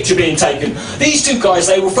this picture being taken, these two guys,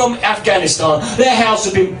 they were from Afghanistan, their house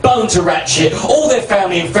had been burned to rat shit, all their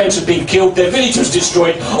family and friends had been killed, their village was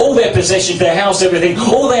destroyed, all their possessions, their house, everything,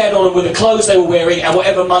 all they had on them were the clothes they were wearing and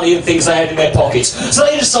whatever money and things they had in their pockets. So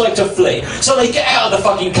they decided to flee. So they get out of the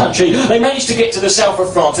fucking country, they managed to get to the south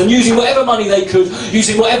of France, and using whatever money they could,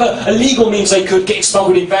 using whatever illegal means they could, getting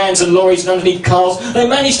smuggled in vans and lorries and underneath cars, they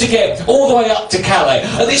managed to get all the way up to Calais.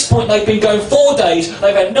 At this point they've been going 4 days,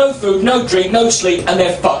 they've had no food, no drink, no sleep, and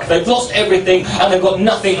they're fucked. They've lost everything and they've got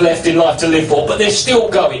nothing left in life to live for, but they're still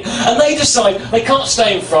going. And they decide they can't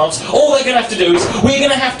stay in France. All they're going to have to do is, we're going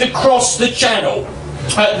to have to cross the channel.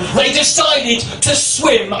 They decided to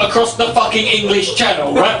swim across the fucking English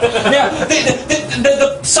Channel, right? Now,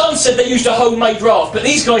 the Sun said they used a homemade raft, but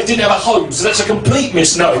these guys didn't have a home, so that's a complete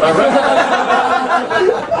misnomer, right?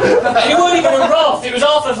 It weren't even a raft, it was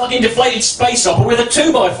half a fucking deflated space opera with a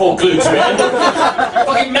 2x4 glued to it, and a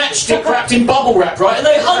fucking matchstick wrapped in bubble wrap, right? And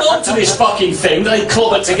they hung on to this fucking thing that they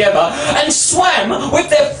clobbered together and swam with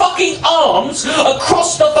their fucking arms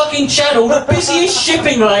across the fucking channel, the busiest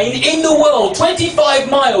shipping lane in the world, 25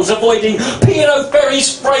 miles, avoiding P&O ferries,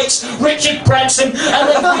 freights, Richard Branson, and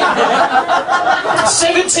they've been there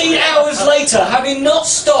 17 hours later, having not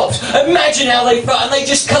stopped. Imagine how they felt, and they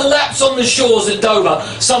just collapse on the shores at Dover.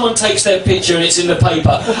 Someone takes their picture and it's in the paper.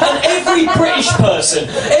 And every British person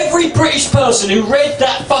who read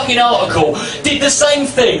that fucking article did the same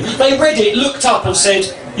thing. They read it, looked up and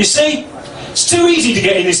said, you see, it's too easy to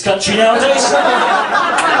get in this country nowadays.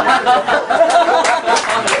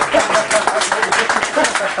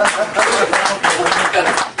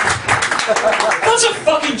 That's a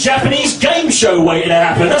fucking Japanese game show waiting to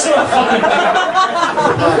happen. That's not a fucking...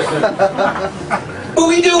 But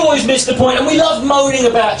we do always miss the point, and we love moaning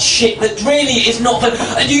about shit that really is not...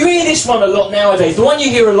 And you hear this one a lot nowadays. The one you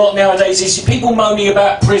hear a lot nowadays is people moaning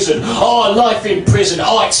about prison. Oh, life in prison.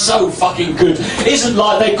 Oh, it's so fucking good. Isn't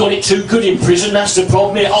like they've got it too good in prison, that's the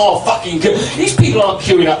problem. Oh, fucking good. These people aren't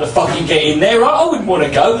queuing up to fucking get in there, right? I wouldn't want to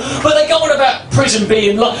go. But they go on about prison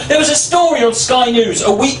being like... There was a story on Sky News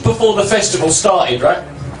a week before the festival started, right?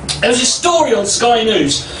 There was a story on Sky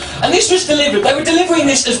News, and this was delivered. They were delivering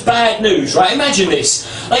this as bad news, right? Imagine this.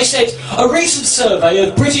 They said, a recent survey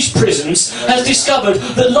of British prisons has discovered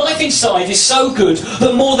that life inside is so good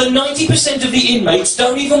that more than 90% of the inmates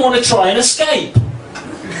don't even want to try and escape.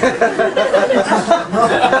 Good!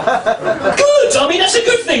 I mean, that's a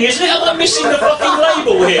good thing, isn't it? I'm not missing the fucking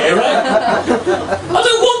label here, right? I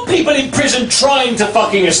don't want people in prison trying to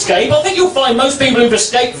fucking escape. I think you'll find most people who've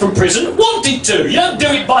escaped from prison wanted to. You don't do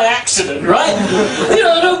it by accident, right? You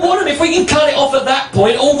know, I don't want them. If we can cut it off at that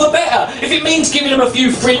point, all the better. If it means giving them a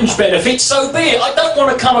few fringe benefits, so be it. I don't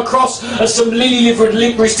want to come across as some lily-livered,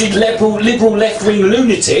 limp-wristed, liberal left-wing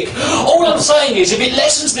lunatic. All I'm saying is, if it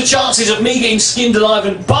lessens the chances of me getting skinned alive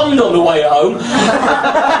and bummed on the way home,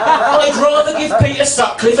 I'd rather give Peter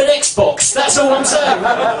Sutcliffe an Xbox. That's all I'm saying.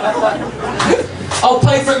 I'll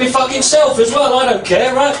pay for it my fucking self as well, I don't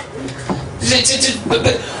care, right?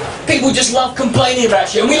 But people just love complaining about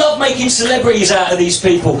shit, and we love making celebrities out of these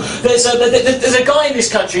people. There's a guy in this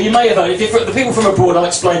country, you may have heard, if the people from abroad, I'll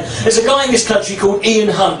explain. There's a guy in this country called Ian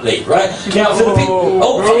Huntley, right? Now, for the people...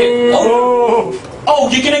 Oh,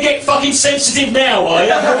 you're gonna get fucking sensitive now, are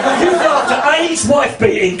you? You've got to AIDS, wife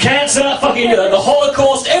beating, cancer, fucking the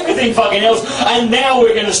Holocaust, everything fucking else, and now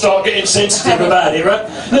we're gonna start getting sensitive about it, right?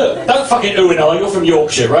 Look, don't fucking ooh and ah, you're from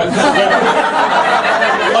Yorkshire, right?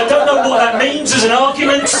 I don't know what that means as an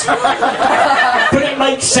argument, but it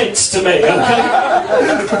makes sense to me, okay?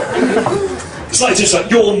 It's like just like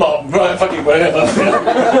your mum, right? Fucking whatever.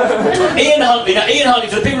 Ian Huntley. Now, Ian Huntley,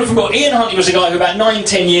 for the people from abroad, Ian Huntley was a guy who about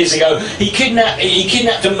 9-10 years ago he kidnapped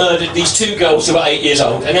and murdered these two girls who were 8 years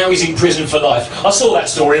old, and now he's in prison for life. I saw that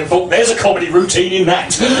story and thought, there's a comedy routine in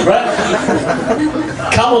that,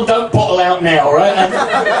 right? Come on, don't bottle out now, right?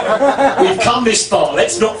 And we've come this far.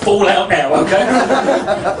 Let's not fall out now, okay?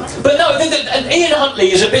 But no, and Ian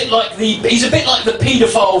Huntley is a bit like the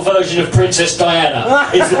paedophile version of Princess Diana.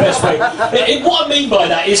 Is the best way. what I mean by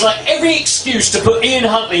that is, like, every excuse to put Ian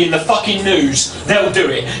Huntley in the fucking news, they'll do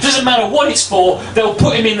it. Doesn't matter what it's for, they'll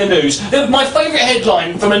put him in the news. My favourite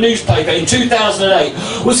headline from a newspaper in 2008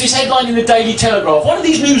 was this headline in the Daily Telegraph. One of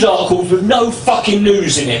these news articles with no fucking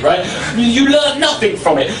news in it, right? You learn nothing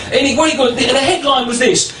from it. And the headline was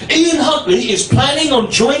this: Ian Huntley is planning on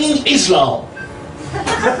joining Islam.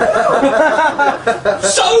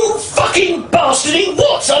 So fucking bastardy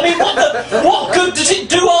what? I mean, what good does it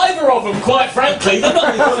do either of them, quite frankly?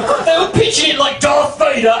 They were pitching it like Darth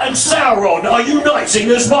Vader and Sauron are uniting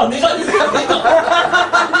as one. They've got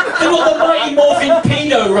the Mighty Morphin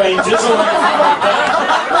Pedo Rangers or something like that.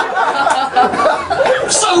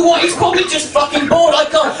 So what? He's probably just fucking bored.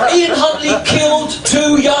 Ian Huntley killed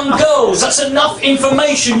 2 young girls. That's enough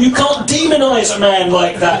information. You can't demonise a man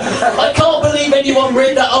like that. I can't believe anyone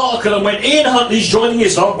read that article and went, Ian Huntley's joining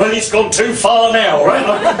Islam. Well, he's gone too far now, right?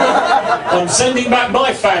 I'm sending back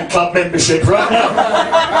my fan club membership right now.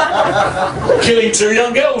 Killing 2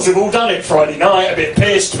 young girls. We've all done it Friday night. A bit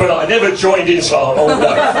pissed, but I never joined Islam all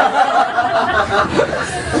day.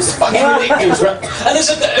 It's fucking ridiculous, right? And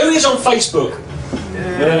who is on Facebook?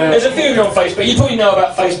 There's a few of you on Facebook. You probably know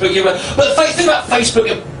about Facebook. But the thing about Facebook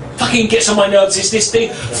that fucking gets on my nerves is this thing.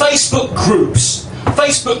 Facebook groups.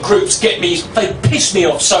 Facebook groups get me, they piss me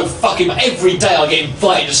off so fucking much. Every day I get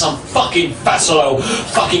invited to some fucking facile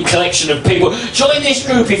fucking collection of people. Join this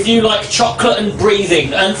group if you like chocolate and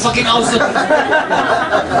breathing. And fucking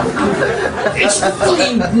it's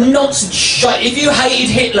fucking nonsense shit. If you hated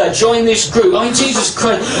Hitler, join this group. I mean, Jesus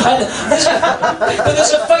Christ. And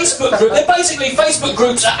there's a Facebook group. They're basically, Facebook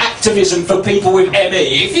groups are activism for people with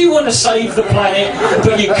ME. If you want to save the planet,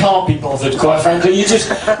 but you can't be bothered, quite frankly, you just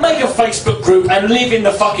make a Facebook group and live in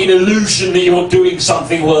the fucking illusion that you're doing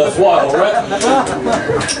something worthwhile, right?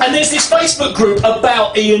 And there's this Facebook group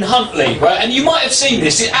about Ian Huntley, right? And you might have seen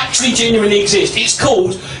this, it actually genuinely exists. It's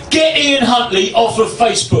called Get Ian Huntley Off of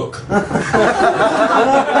Facebook.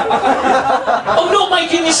 I'm not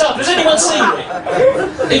making this up, has anyone seen it?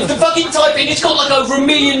 If the fucking type in, it's got like over 1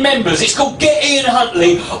 million members. It's called Get Ian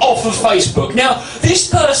Huntley Off of Facebook. Now, this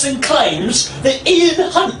person claims that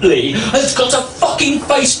Ian Huntley has got a fucking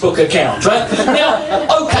Facebook account, right? Now,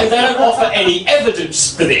 okay, they don't offer any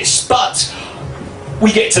evidence for this, but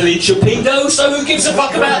we get to lynch a pedo, so who gives a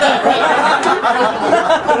fuck about that, right?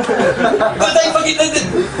 But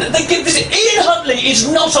they give this. Ian Huntley is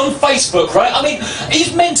not on Facebook, right? I mean,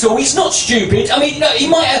 he's mental, he's not stupid. I mean, no, he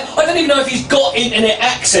might have, I don't even know if he's got internet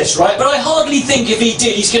access, right? But I hardly think if he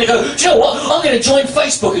did, he's going to go, do you know what? I'm going to join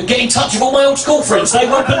Facebook and get in touch with all my old school friends. They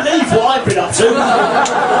won't believe what I've been up to.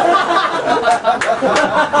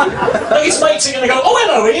 Like his mates are going to go, oh,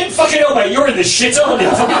 hello, Ian. Fucking hell, mate, you're in this shit, aren't you?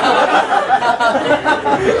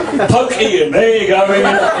 Poke Ian, there you go,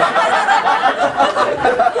 Ian.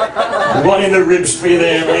 One in the ribs for you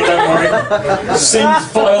there, mate, don't worry. Send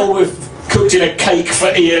file with cooked in a cake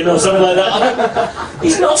for Ian or something like that.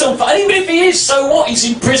 He's not on fire. Even if he is, so what? He's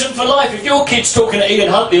in prison for life. If your kid's talking to Ian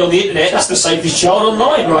Huntley on the internet, that's the safest child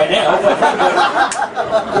online right now.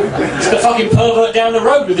 It's the fucking pervert down the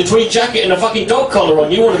road with a tweed jacket and a fucking dog collar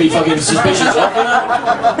on. You want to be fucking suspicious of, you know?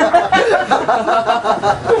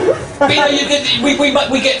 But, you know,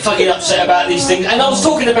 we get fucking upset about these things. And I was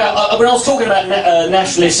talking about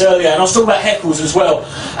nationalists earlier, and I was talking about heckles as well.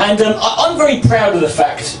 And I'm very proud of the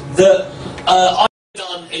fact that I've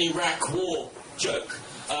done an Iraq War joke.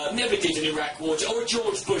 Never did an Iraq War joke, or a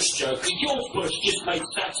George Bush joke, because George Bush just made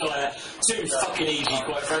satire too fucking easy,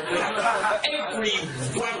 quite frankly. Every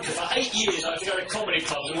wanker for 8 years I had to go to comedy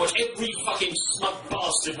clubs and watch every fucking smug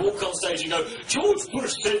bastard walk on stage and go, George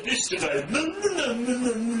Bush said this today.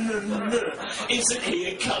 Isn't he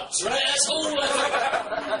a cunt, right? That's all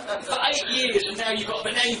for 8 years, and now you've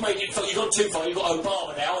made it, you've gone too far, you've got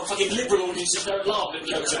Obama now, and fucking liberal audiences don't laugh at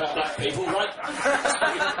jokes about black people, right?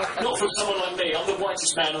 Not from someone like me, I'm the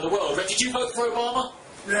whitest man in the world. Right? Did you vote for Obama?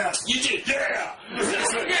 Yeah. You did? Yeah!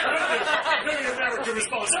 Very American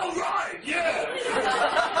response. Oh, right, yeah!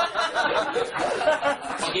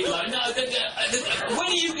 Fucking like, no, when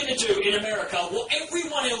are you going to do in America what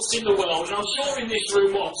everyone else in the world, and I'm sure in this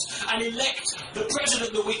room wants, and elect the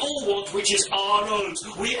president that we all want, which is Arnold.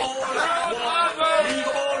 We all want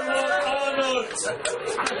Arnold.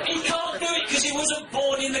 He can't do it because he wasn't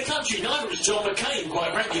born in the country. Neither was John McCain,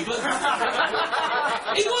 quite frankly. But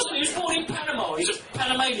he wasn't. He was born in Panama. He's a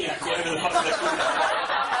Panamaniac, whatever the fuck they're called.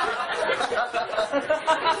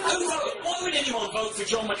 Why would anyone vote for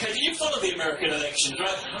John McCain? You follow the American elections,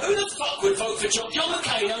 right? Who the fuck would vote for John? John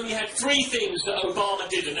McCain only had 3 things that Obama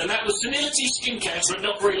didn't, and that was senility, skin cancer, and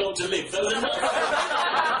not very long to live. Those are not.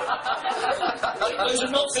 Those are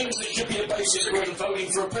not things that should be the basis for voting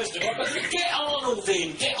for a president. But get Arnold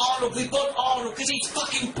in. Get Arnold. We've got Arnold because he's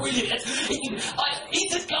fucking brilliant.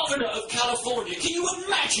 He's the governor of California. Can you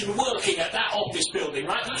imagine working at that office building,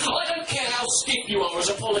 right? I don't care how stiff you are as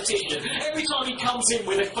a politician. Every time he comes in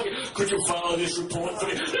with a fucking, could you file this report for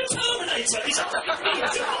me? The Terminator! He's a fucking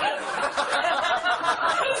Terminator!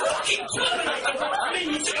 The fucking Terminator! I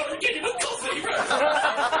need to go and get him a coffee!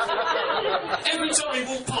 Every time he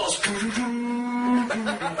walked past, you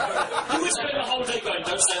would spend the whole day going,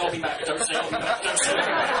 don't say I'll be back, don't say I'll be back, don't say I'll be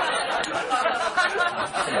back.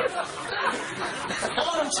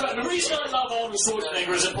 The reason I love Arnold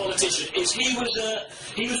Schwarzenegger as a politician is he was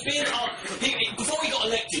being before he got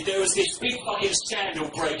elected. There was this big fucking scandal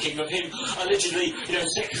breaking of him allegedly,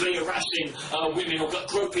 sexually harassing women or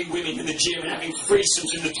groping women in the gym and having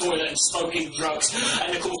threesomes in the toilet and smoking drugs.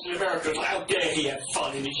 And of course, in America, how dare he have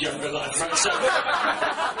fun in his younger life, right? So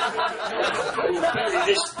we'll bury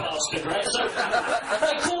this bastard, right? So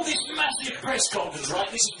they called this massive press conference, right?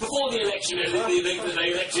 This is before the election.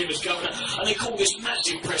 They elected him as governor, and they called this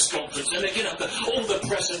massive press conference, and they get up, all the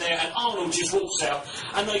press are there, and Arnold just walks out,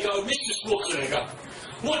 and they go, Mr. Schwarzenegger,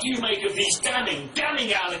 what do you make of these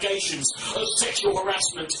damning allegations of sexual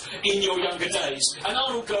harassment in your younger days? And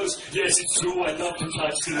Arnold goes, yes, it's true, I love to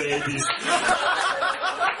touch the ladies.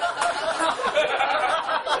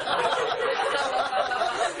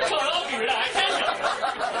 Can't argue with that, can you?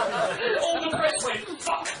 All the press went,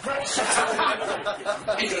 fuck, press.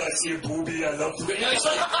 He goes, I see a booby, I love to... It's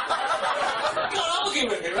like, can't argue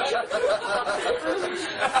with me, right?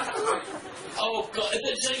 Oh, God.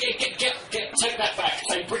 So, take that back.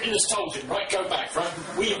 Say, Britain has told him, right? Go back, right?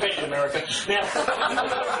 We invented America. Now,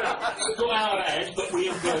 go out of hand, but we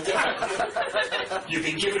have go back. You've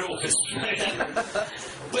been given orders.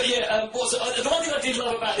 But yeah, the one thing I did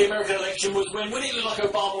love about the American election was when it looked like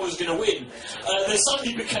Obama was going to win, there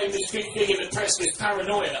suddenly became this big thing in the press, this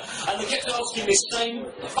paranoia, and they kept asking this same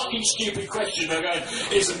fucking stupid question. They're going,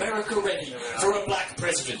 is America ready for a black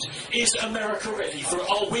president? Is America ready for...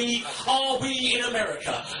 Are we in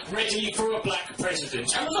America ready for a black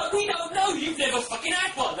president? And I'm like, we don't know. You've never fucking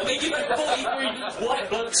had one. I mean, you've had 43 white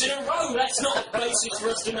blokes in a row. That's not a basis for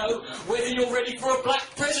us to know whether you're ready for a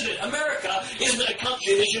black president. America isn't a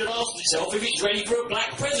country that should have asked itself if it's ready for a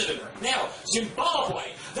black president. Now,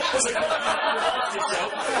 Zimbabwe, that was a country that should have asked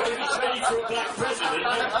itself if it's ready for a black president.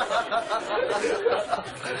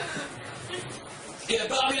 Yeah,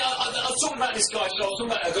 but I mean, I was talking about this guy, so I was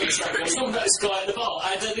talking about this guy at the bar,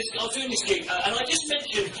 and I was doing this gig, and I just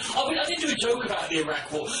mentioned, I didn't do a joke about the Iraq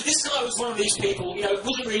War. This guy was one of these people,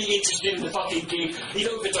 wasn't really interested in the fucking gig. He'd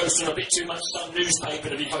overdosed on a bit too much some newspaper,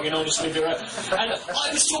 to be fucking honest with you. And I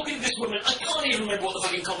was talking to this woman, I can't even remember what the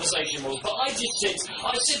fucking conversation was, but I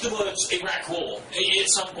said the words Iraq War at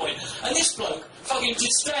some point, and this bloke fucking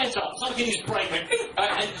just stands up, something in his brain went, and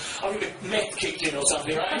I think the meth kicked in or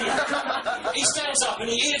something, right? And he stands up and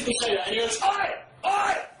he hears me say that and he goes,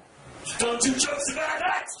 Oi! Don't do jokes about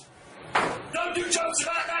that! Don't do jokes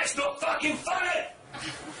about that, it's not fucking funny!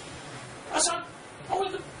 I said,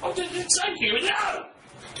 I didn't say to you, no!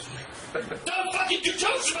 Don't fucking do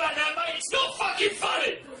jokes about that, mate, it's not fucking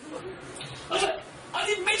funny! I said, I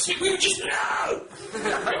didn't mention it, we were just, no!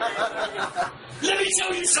 Let me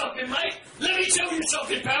tell you something, mate! Let me tell you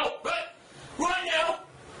something, pal! Right now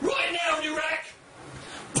in Iraq,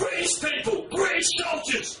 British people, British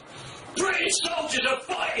soldiers are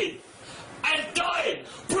fighting and dying.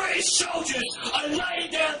 British soldiers are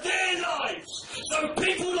laying down their lives so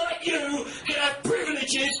people like you can have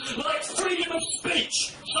privileges like freedom of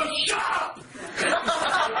speech. So shut up!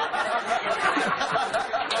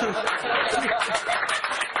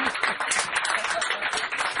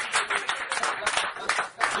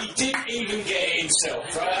 He didn't even get it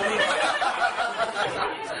himself, right?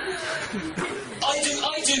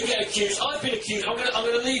 I do get accused. I've been accused. I'm going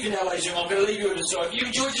to leave you now, ladies and gentlemen. I'm going to leave you with a story. Have you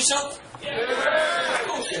enjoyed yourself? Yeah. Of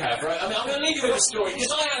course you have, right? I mean, I'm going to leave you with a story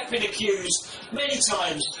because I have been accused many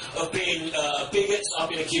times of being a bigot. I've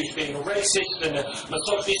been accused of being a racist and a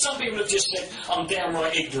misogynist. Some people have just said I'm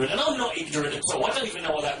downright ignorant, and I'm not ignorant at all. I don't even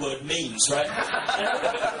know what that word means, right?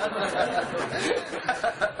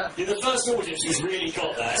 You're the first audience who's really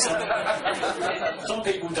got that. Some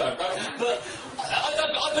people don't, right? But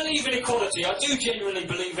I I believe in equality. I do genuinely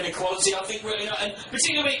believe in equality. I think, you know, and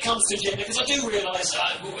particularly when it comes to gender, because I do realise, you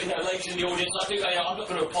know, ladies in the audience, I do, you know, I'm not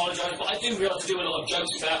going to apologise, but I do realise I do a lot of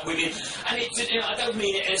jokes about women, and it's, you know, I don't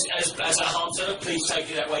mean it as a harm, so don't please take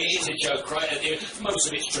it that way. It is a joke, right? Most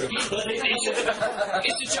of it's true, but it's a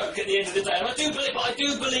joke at the end of the day. And I do believe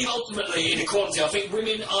ultimately in equality. I think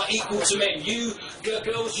women are equal to men. You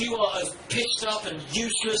girls, you are as pissed up and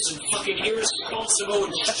useless and fucking irresponsible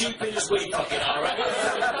and stupid as we fucking are, right?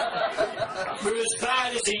 We're as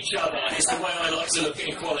bad as each other, is the way I like to look at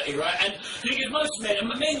equality, right? And because most men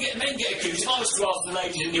get accused. If I was to ask the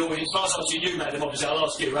ladies in the audience, if I was asking you, madam, obviously I'll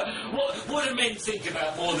ask you, right? What do men think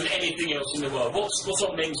about more than anything else in the world? What's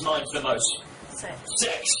on men's minds the most?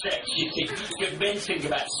 Sex, you think. Men think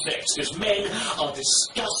about sex, because men are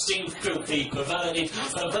disgusting, filthy, perverted,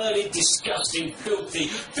 disgusting, filthy,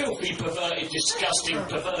 perverted, disgusting,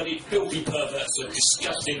 perverted, filthy perverts of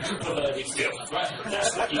disgusting, perverted filth, right?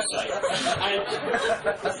 That's what you say. And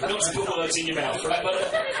not to put words in your mouth, right?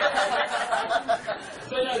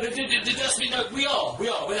 But no, we are.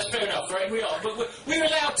 Well, that's fair enough, right? We are. But we're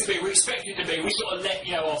allowed to be. We're expected to be. We sort of let,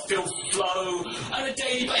 you know, our filth flow on a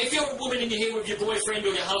daily basis. If you're a woman and you're here with your boyfriend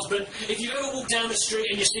or your husband, if you ever walk down the street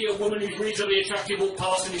and you see a woman who's reasonably attractive walk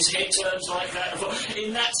past and his head turns like that,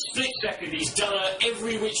 in that split second he's done her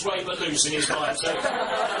every which way but loose in his mind. So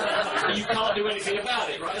you can't do anything about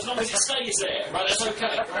it, right? As long as it stays there, right? That's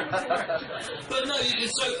okay. But no,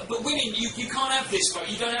 but women, you can't have this, right?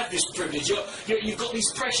 You don't have this privilege. You've got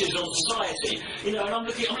these pressures on society, you know. And I'm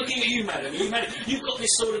looking at you, madam. You've got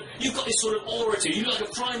this sort of aura. You look like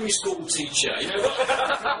a primary school teacher, you know.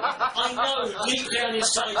 I know deep down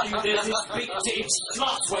inside you there's this big-titted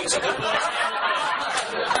slut waiting to burst out.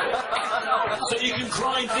 So you can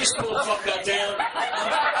grind this poor fucker down.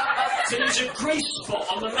 So there's a grease spot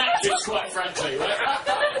on the mattress, quite frankly, right?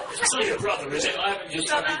 It's not your brother, is it? I haven't just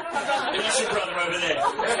fucking... That's your brother over there.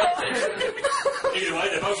 Either way,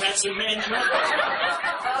 they're both handsome men,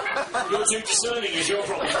 right? You're too discerning is your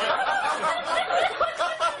problem, right?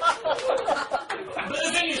 But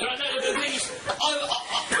the thing is, right,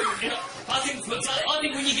 you know, I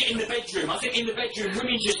think when you get in the bedroom,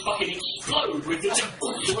 women just fucking explode with the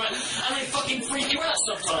right? And they fucking freak you out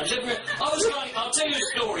sometimes. I'll tell you a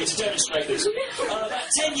story to demonstrate this. About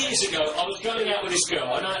 10 years ago, I was going out with this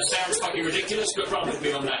girl. I know that sounds fucking ridiculous, but run with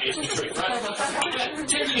me on that, is the truth, right? About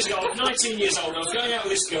 10 years ago, I was 19 years old, I was going out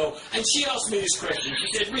with this girl, and she asked me this question. She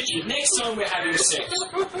said, Richard, next time we're having sex...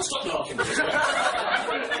 Stop laughing, please.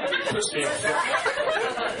 Push me off.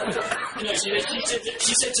 You know, she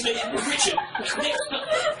said to me, Richard, next time...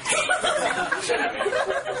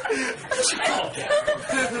 Calm down.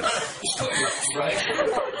 It's got you, right?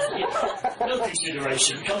 No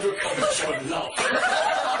consideration. Come to a comedy show and laugh.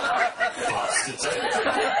 Bastards.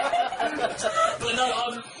 But no,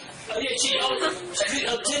 yeah,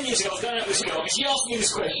 10 years ago I was going out with this girl and she asked me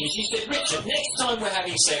this question. She said, Richard, next time we're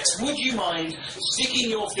having sex, would you mind sticking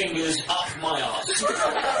your fingers up my arse? It's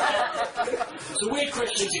a weird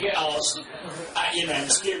question to get asked at your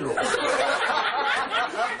man's funeral.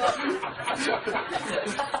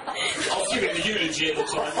 I was giving the eulogy at the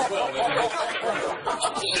time as well.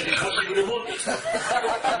 She said it's what she would have wanted.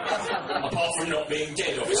 Apart from not being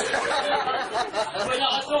dead, obviously. But no,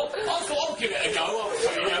 I thought I'll give it a go.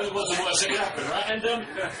 You know, it wasn't the worst that could happen, right? And that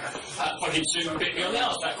fucking soon bit me on the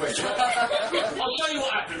arse, that question. I'll show you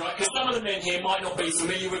what happened, right? Because some of the men here might not be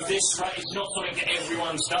familiar with this, right? It's not something that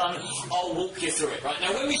everyone's done. I'll walk you through it, right?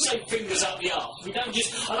 Now, when we say fingers up the arse, we don't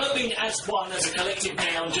just... I don't mean as one, as a collective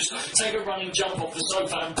noun, just take a running jump off the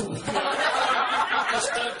sofa and...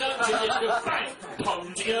 Just don't do it, bang,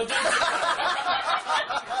 pond, you know,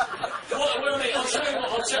 what I mean, I'll show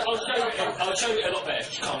you a lot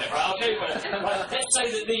better. Calm it, right? I'll show you better. Right, let's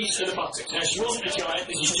say that these are the buttocks. Now, she wasn't a giant,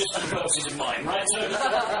 this is just for the purposes of mine, right? So,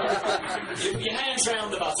 your hands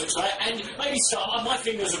round the buttocks, right? And maybe start, my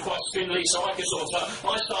fingers are quite spindly, so I can sort of start,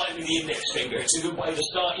 I started with the index finger. It's a good way to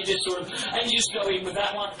start. You just sort of, and you just go in with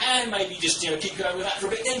that one, and maybe just, you know, keep going with that for a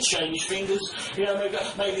bit, then change fingers, you know,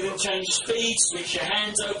 maybe then change speed, switch your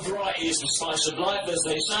hands over. Variety is the spice of life, as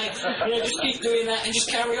they say. You know, just keep doing that and just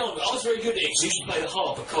carry on. I was very good at it, because I used to play the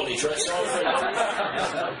harp at college, right? So I was very good.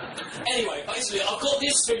 Anyway, basically, I've got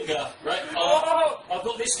this finger, right? I've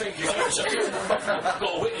got this finger. I've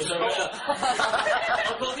got a witness over there.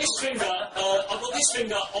 I've got this finger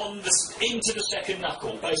on into the second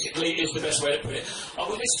knuckle, basically, is the best way to put it. I've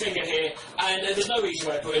got this finger here, and there's no easy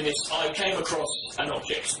way of putting this. I came across an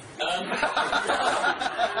object.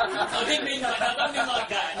 I didn't mean that. I don't mean like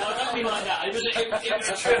that. No, I don't mean like that. It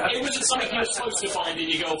wasn't something you were supposed to find in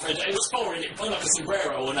your girlfriend. It was foreign. It wasn't like a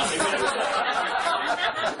sombrero or nothing.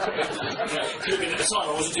 Could have been at the time,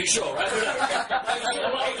 I wasn't too sure, right? But,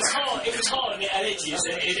 it was hard and it had edges,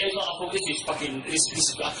 and I thought, this is fucking, this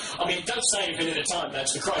is, I mean, don't say anything at the time,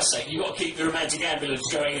 that's for Christ's sake. You've got to keep the romantic ambulance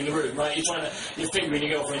going in the room, right? You're fingering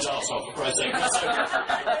your girlfriend's arsehole, for Christ's sake. So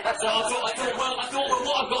I thought, well,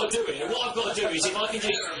 what I've got to do here, is if I can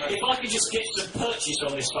just get some purchase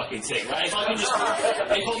on this fucking thing, right? If I can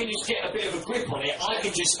just get a bit of a grip on it, I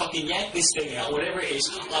can just fucking yank this thing out, whatever it is,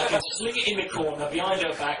 I can sling it in the corner, behind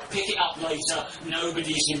her back, pick it up later,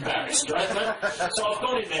 nobody's embarrassed, right? So I've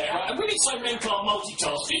gone in there, right? And when it's so men can't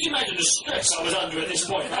multitask, did you imagine the stress I was under at this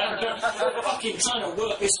point, right? I'm fucking trying to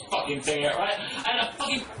work this fucking thing out, right? And I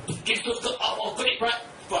fucking I'll put it right.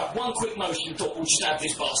 Right, one quick motion, thought we'll just have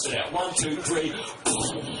this bastard out. 1, 2, 3,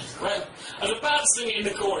 right? I was about to sling it in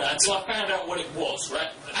the corner until I found out what it was, right?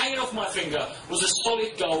 Hanging off my finger was a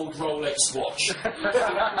solid gold Rolex watch.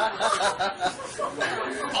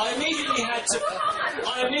 I immediately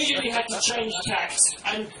had to change tact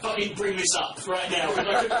and fucking bring this up right now.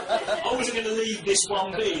 I wasn't going to leave this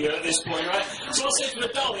one be at this point, right? So I said to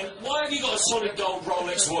her, darling, why have you got a solid gold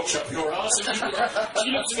Rolex watch up your ass? And she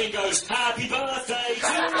looks at me and goes, happy birthday to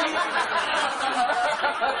you.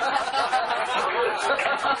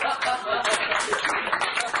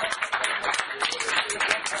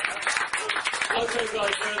 Okay,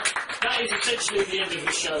 guys, that is essentially the end of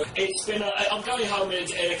the show. It's been, I'm going home in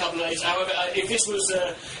a couple of days. However, if this was,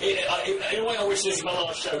 in a way I wish this was my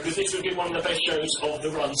last show, because this would be one of the best shows of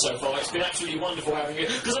the run so far. It's been absolutely wonderful having it,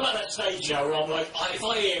 because I'm at that stage now where I'm like, if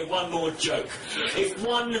I hear one more joke, if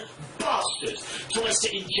one bastard tries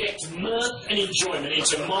to inject mirth and enjoyment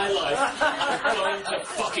into my life, I'm going to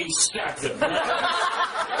fucking stab them.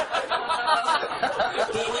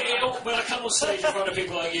 But I come on stage in front of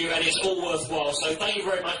people like you, and it's all worthwhile. So thank you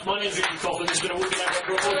very much. My name's Coughlan. It's been a wicked hour.